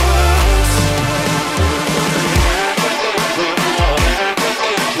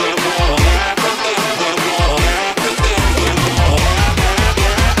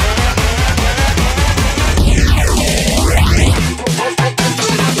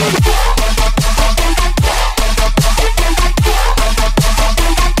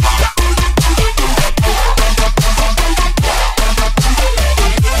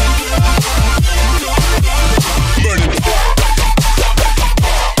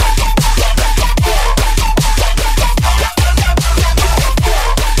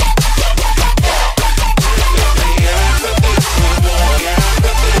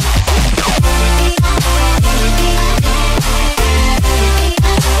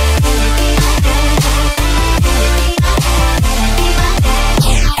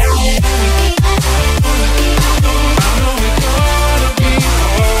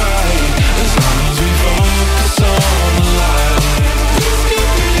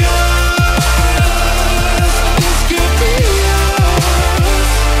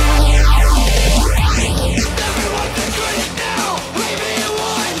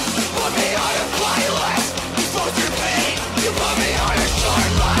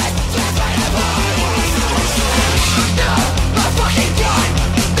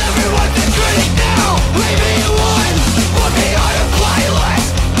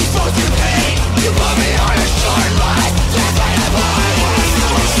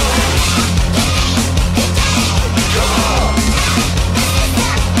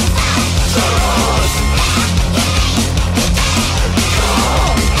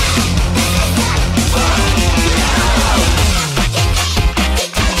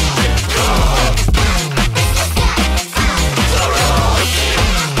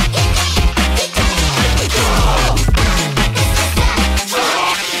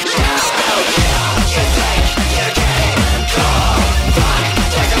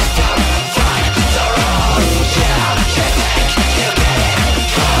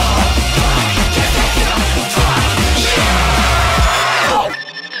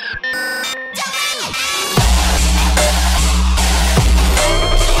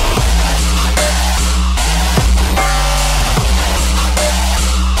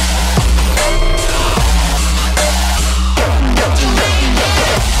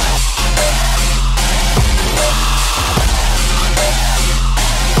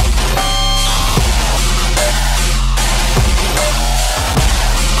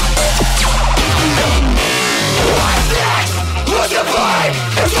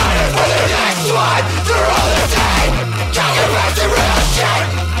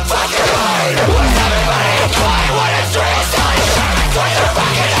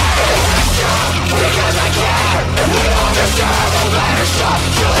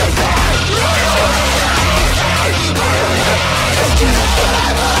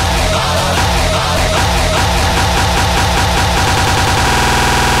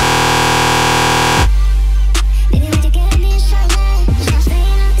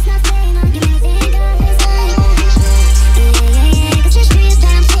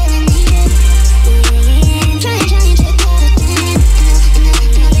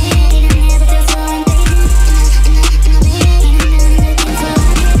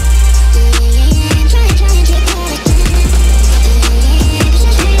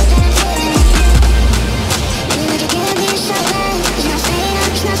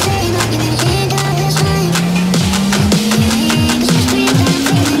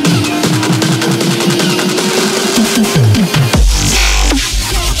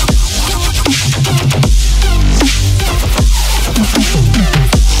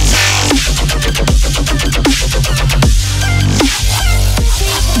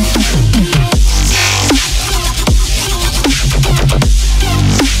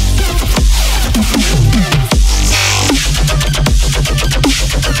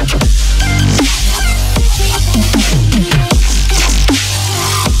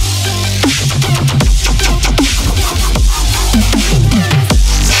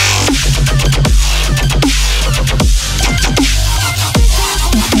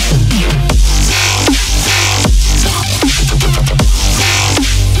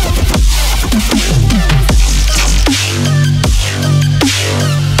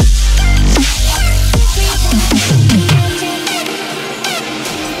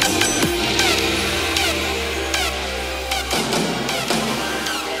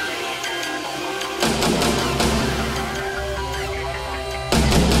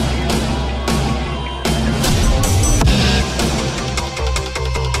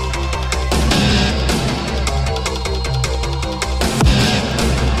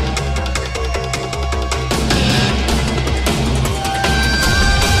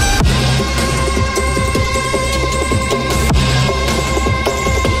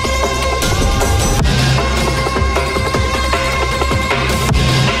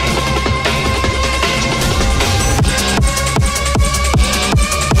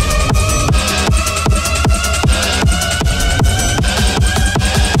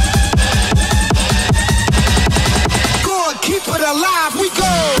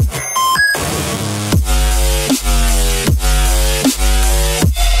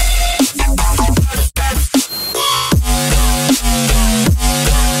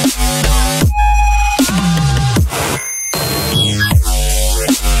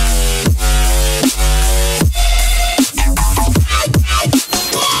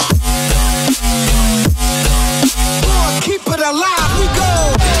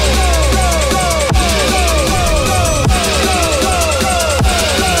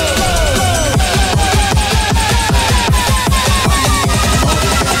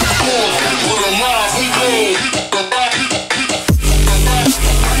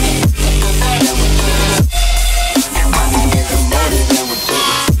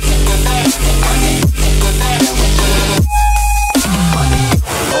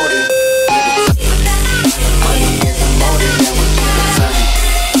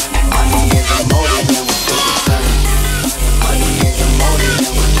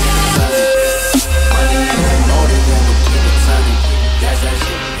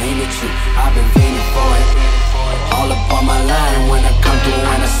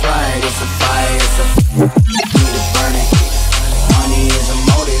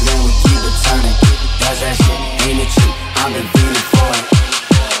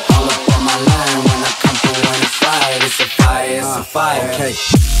 Okay.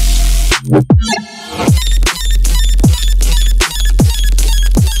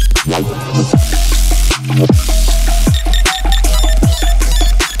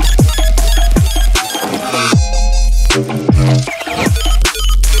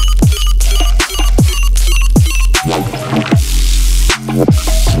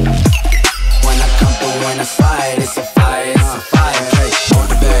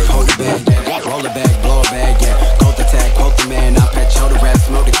 Roll it back, blow it back, yeah. Cold attack, poke the man, I pet shoulder rap,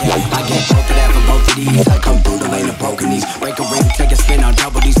 smoke the cat. I get broke it out from both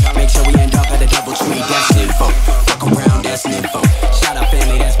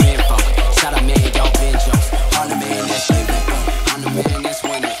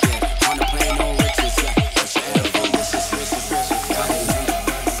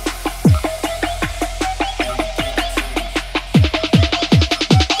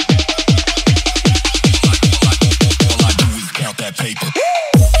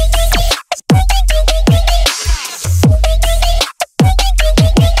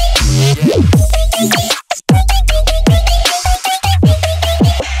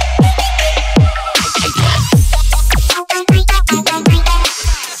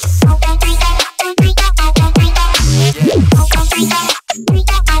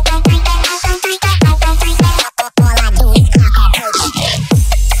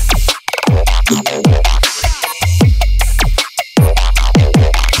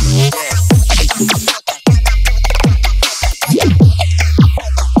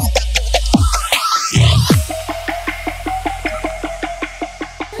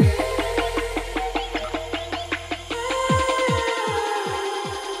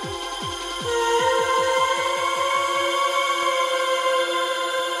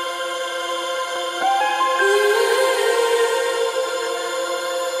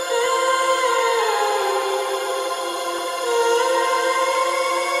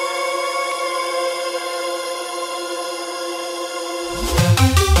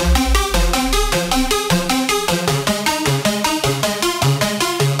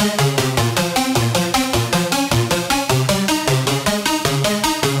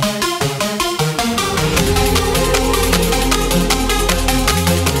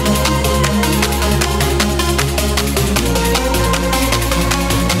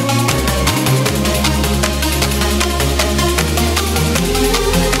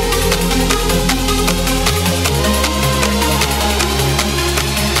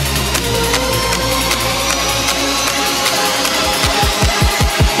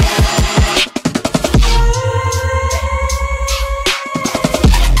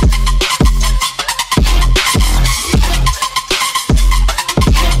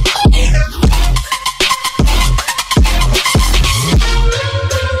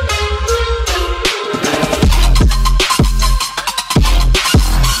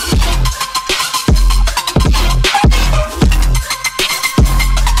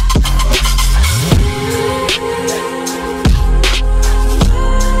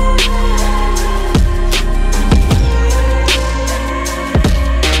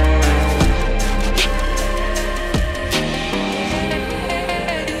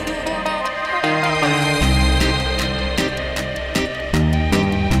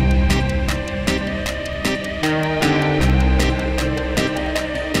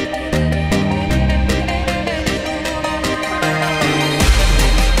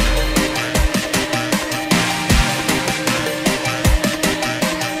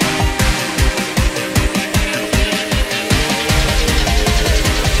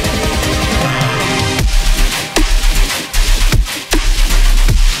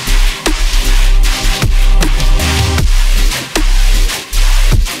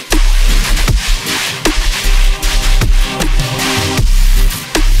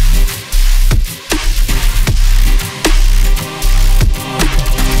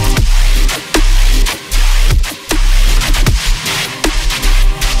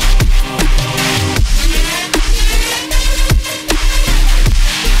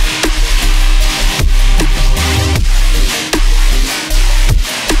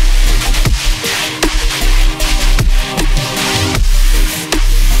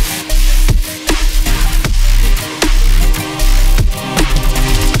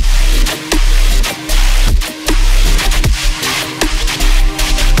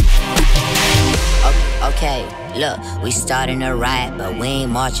Look, we starting a riot, but we ain't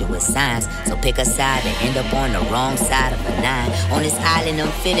marching with signs. So pick a side and end up on the wrong side of a 9. On this island,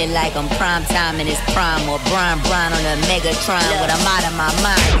 I'm feeling like I'm prime time in this prime. Or Brian on a Megatron, but I'm out of my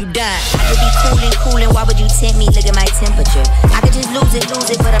mind. You done. I could be coolin', why would you tempt me? Look at my temperature. I could just lose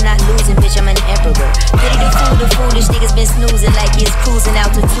it, but I'm not losing, bitch, I'm an emperor. Pity the foolish niggas been snoozing like it's cruising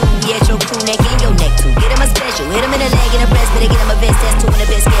altitude. We at your crew neck and your neck too. Get him a special, hit him in the leg and the breast, better get him a vest, that's two in the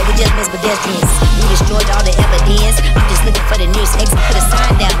best scared. We just miss pedestrians. We destroyed all the evidence. I'm just looking for the nearest exit. Put a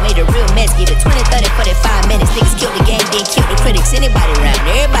sign down, made a real mess. Give it 20, 30, 45 minutes. Niggas killed the game, then killed the critics. Anybody around,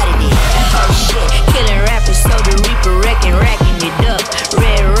 everybody did. Oh shit, killing rappers, so the Reaper racking it up.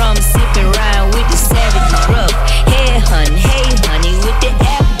 Red rum sipping, riding with the savages rough. Hey honey, with the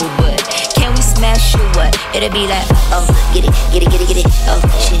apple butt. Can we smash or what? It'll be like, oh, get it. Oh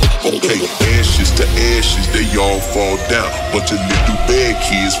shit, get it. Ashes to ashes, they all fall down. Bunch of little bad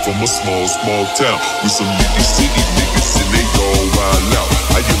kids from a small town. With some little city niggas and they all wild out.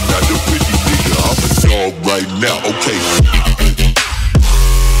 I am not a pretty nigga, I'm a dog right now, okay.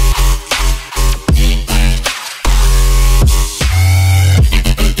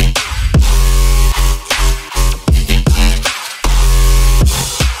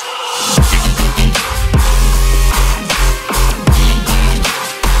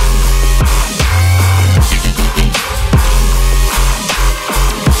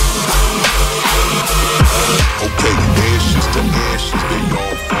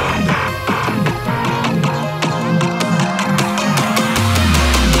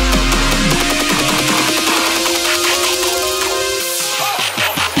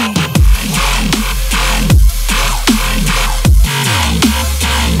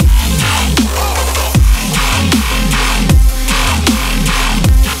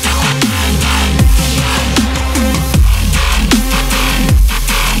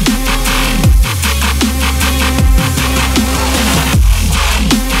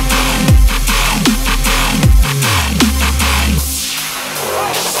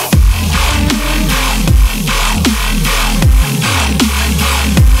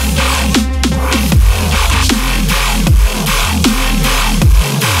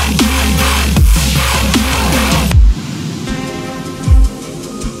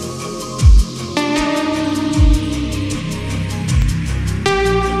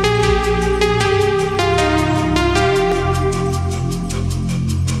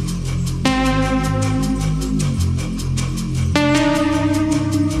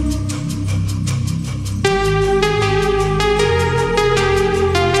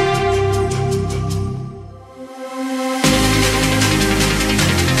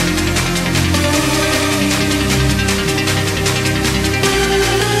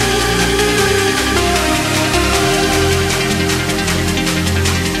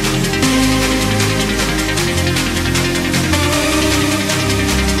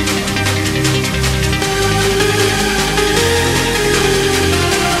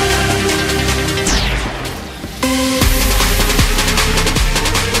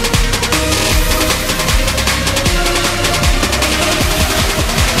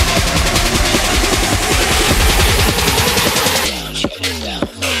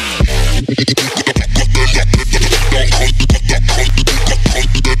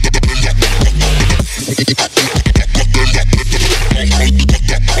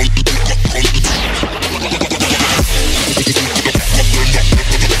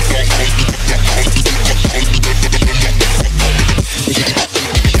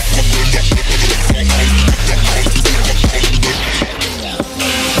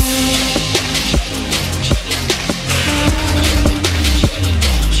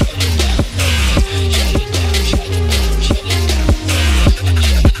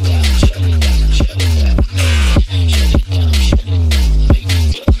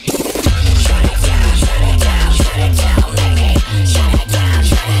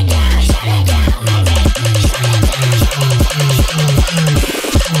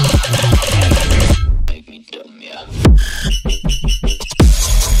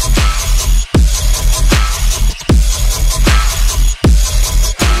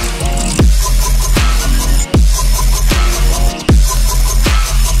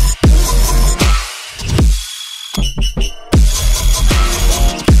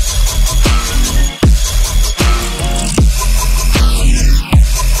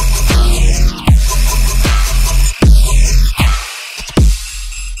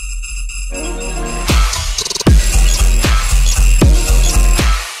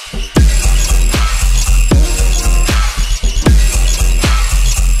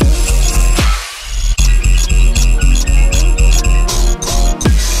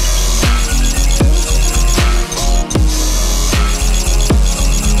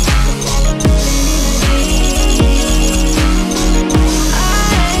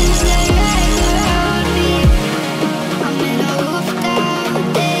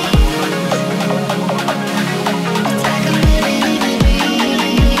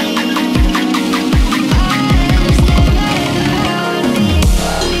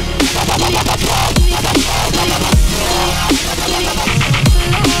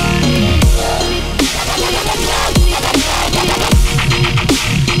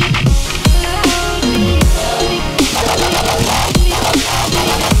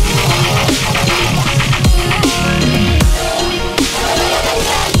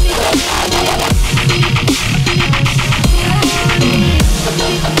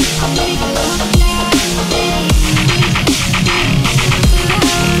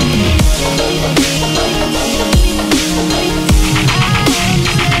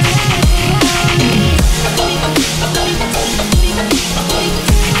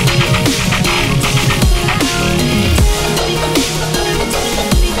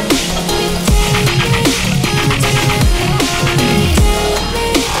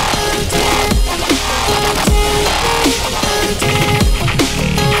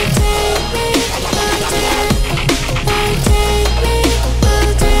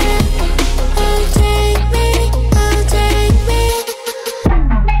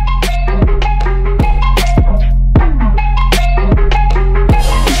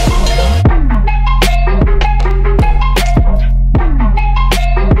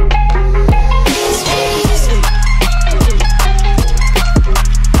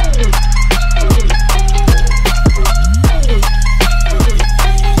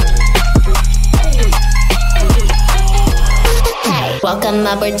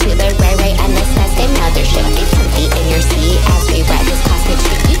 over to the right, and let's test another ship. Get comfy in your seat as we ride this cosmic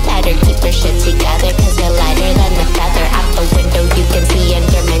ship. You better keep your shit together, cause you're lighter than a feather. Out the window you can see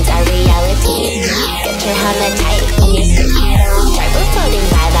enderments are reality. Get your helmet tight when you sit. Right, we're floating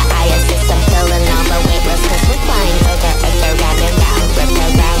by the ISS. I'm feeling all the weightless, cause we're flying over Earth around and round. Rip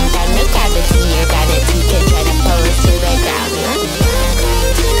around, down no gravity, your gravity can try to pull us to the ground.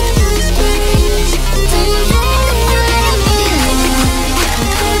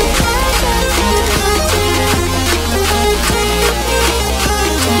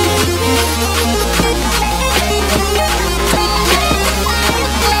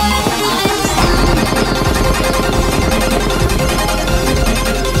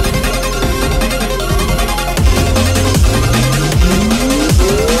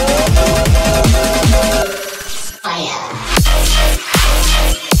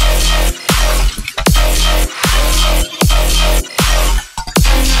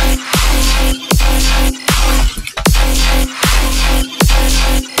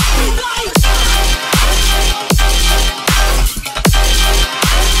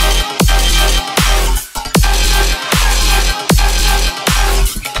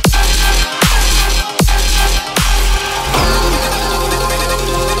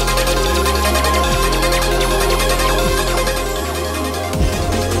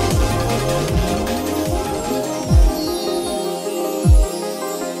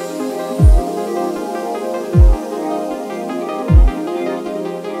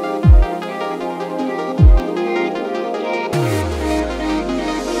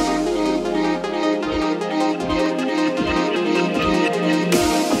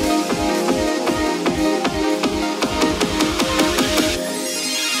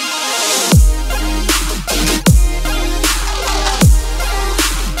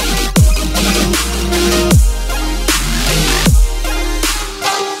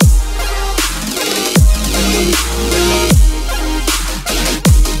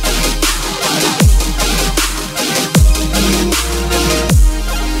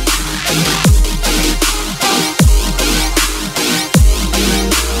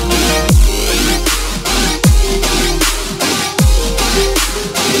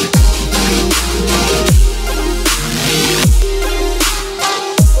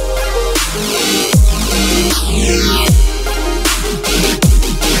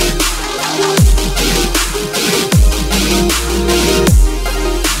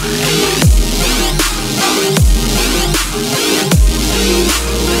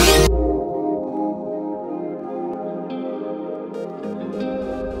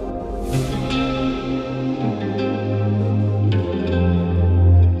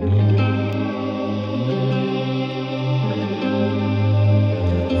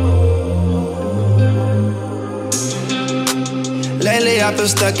 I've been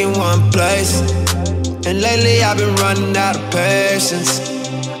stuck in one place, and lately I've been running out of patience.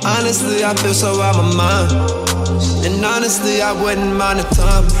 Honestly, I feel so out of my mind, and honestly, I wouldn't mind the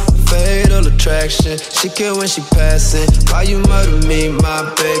time. Fatal attraction, she kill when she passing. Why you murder me, my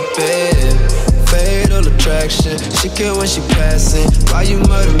baby? Fatal attraction, she kill when she passing. Why you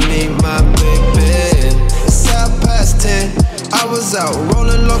murder me, my baby? It's out past 10. I was out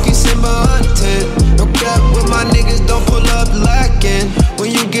rolling low-key, Simba hunting. No cap with my niggas, don't pull up lacking.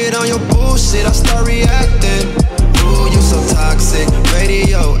 When you get on your bullshit, I start reacting. Ooh, you so toxic,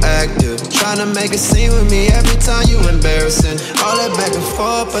 radioactive. Tryna make a scene with me every time you embarrassing. All that back and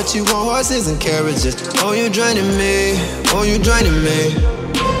forth, but you want horses and carriages. Oh, you draining me, oh, you draining me.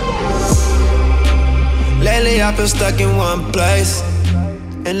 Lately I've been stuck in one place,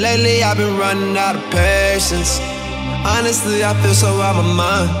 and lately I've been running out of patience. Honestly, I feel so out of my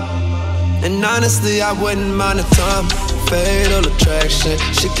mind, and honestly, I wouldn't mind the time. Fatal attraction,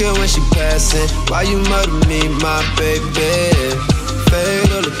 she kill when she passing. Why you murder me, my baby?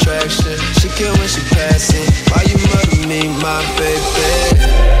 Fatal attraction, she kill when she passing. Why you murder me, my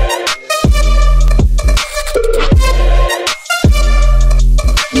baby?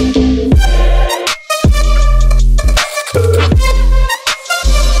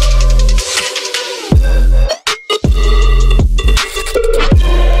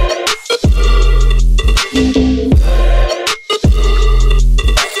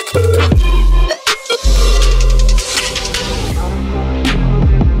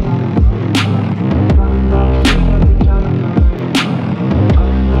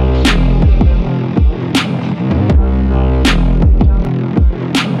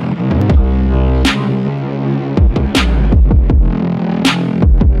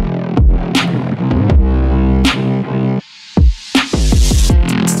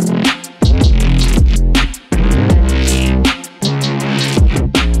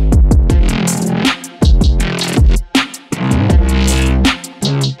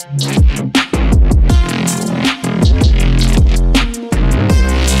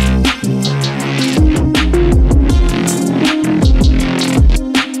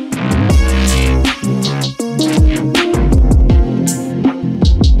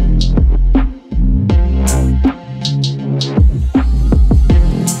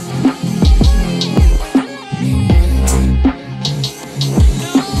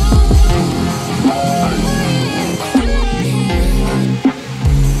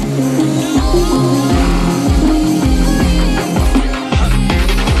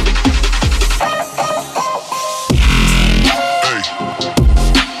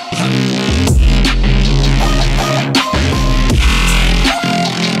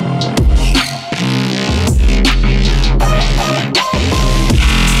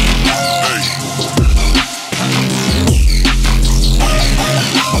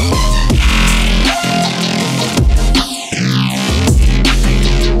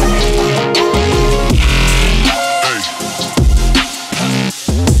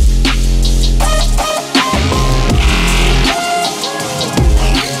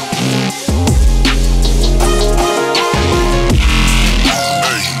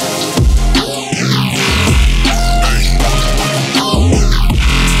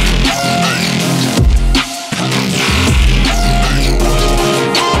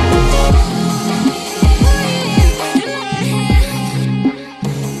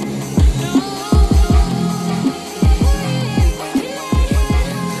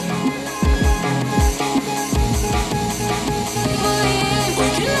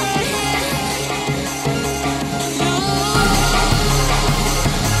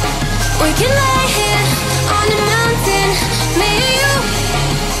 can lay here on the mountain, me and you.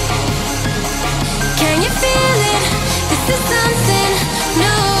 Can you feel it? This is something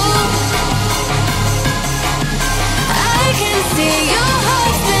new. I can see your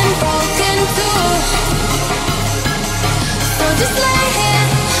heart's been broken too. So just lay here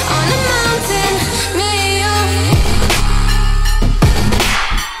on the mountain, me and you.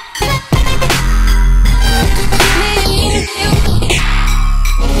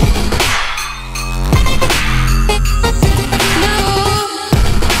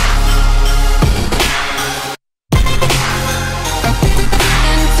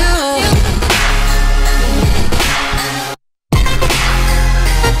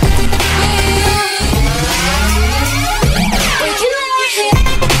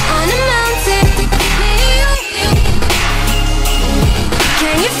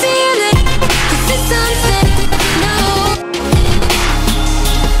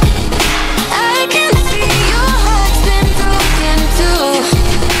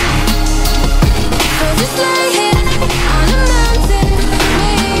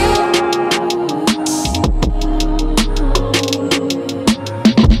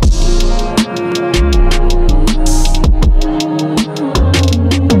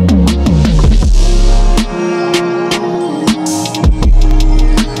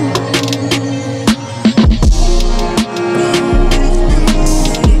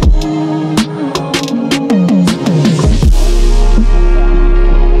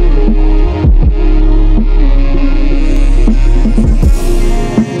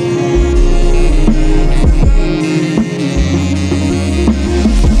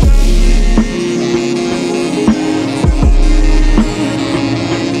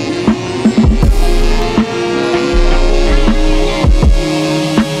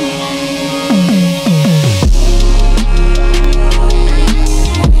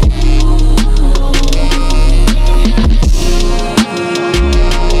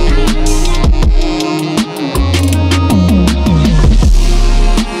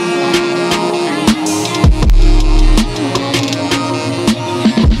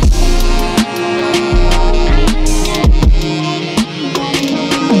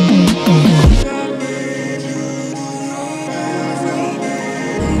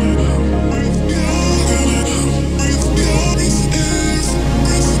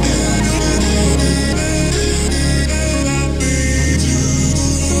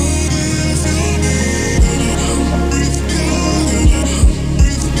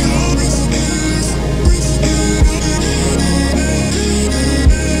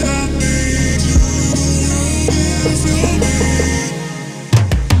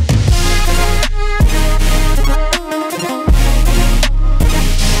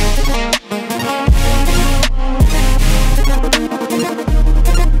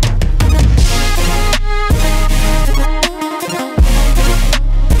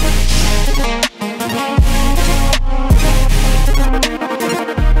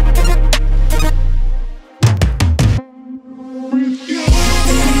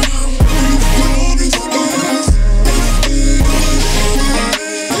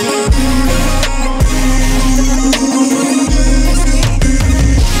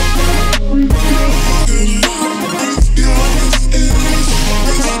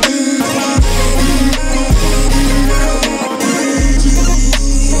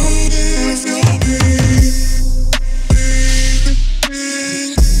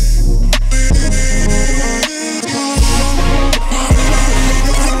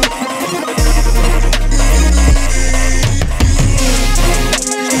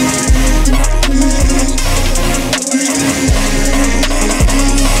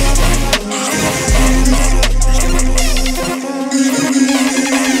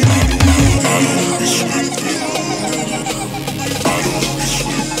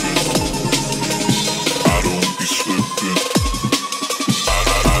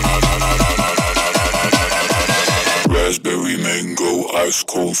 ice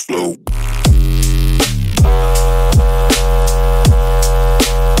cold flow.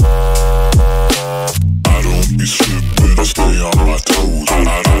 I don't be slipping, I stay on my toes.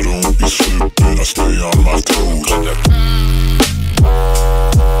 I don't be slipping, I stay on my toes.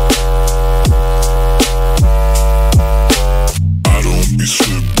 I don't be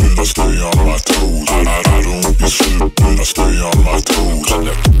slipping, I stay on my toes. I don't be slipping, I stay on my toes.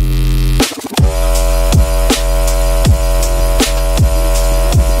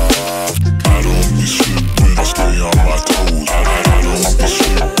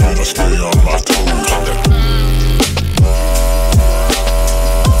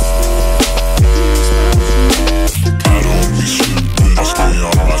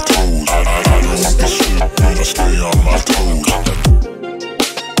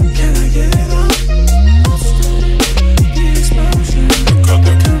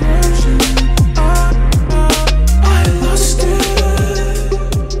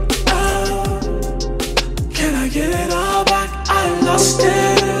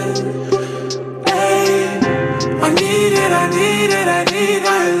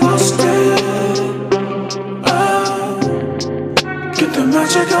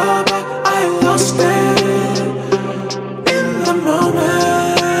 magical, but I lost it in the moment.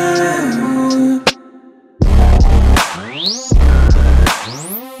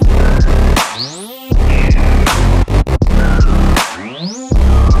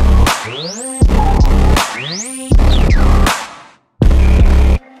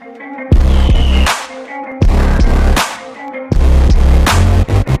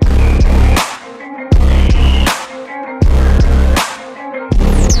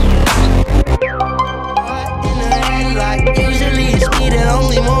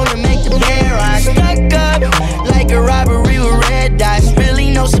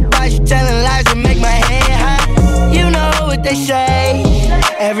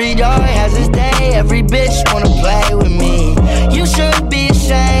 Every dog has his day, every bitch wanna play with me. You should be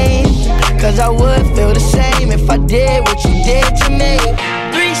ashamed, cause I would feel the same if I did what you did to me.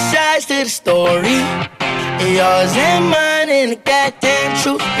 Three sides to the story, yours and mine and the goddamn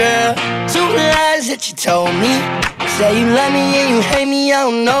truth, girl. Two lies that you told me, say you love me and you hate me, I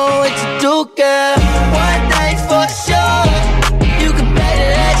don't know what to do, girl. One thing for sure, you can bet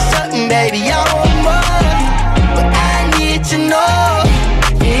that's something, baby, I want more. But I need to know,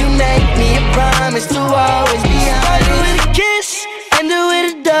 you make me a promise to always be honest. Started with a kiss, ended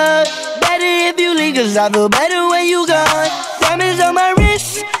with a dub. Better if you leave, cause I feel better when you gone. Diamonds on my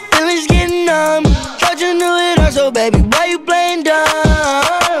wrist, feelings getting numb. Thought you knew it all, so baby, why you playing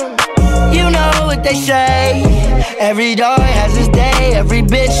dumb? You know what they say, every dog has his day, every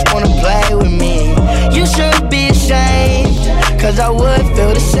bitch wanna play with me. You should be ashamed, cause I would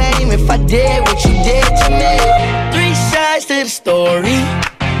feel the same if I did what you did to me. Three sides to the story,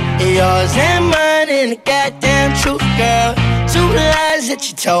 yours and mine and the goddamn truth, girl. Two lies that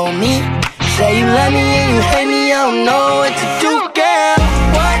you told me, say you love me and you hate me, I don't know what to do, girl.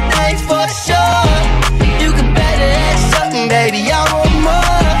 One thing for sure, you can bet that's something, baby, I want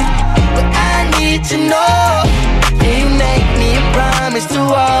more. But I need to know, you make me a promise to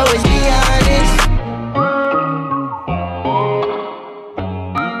always be honest.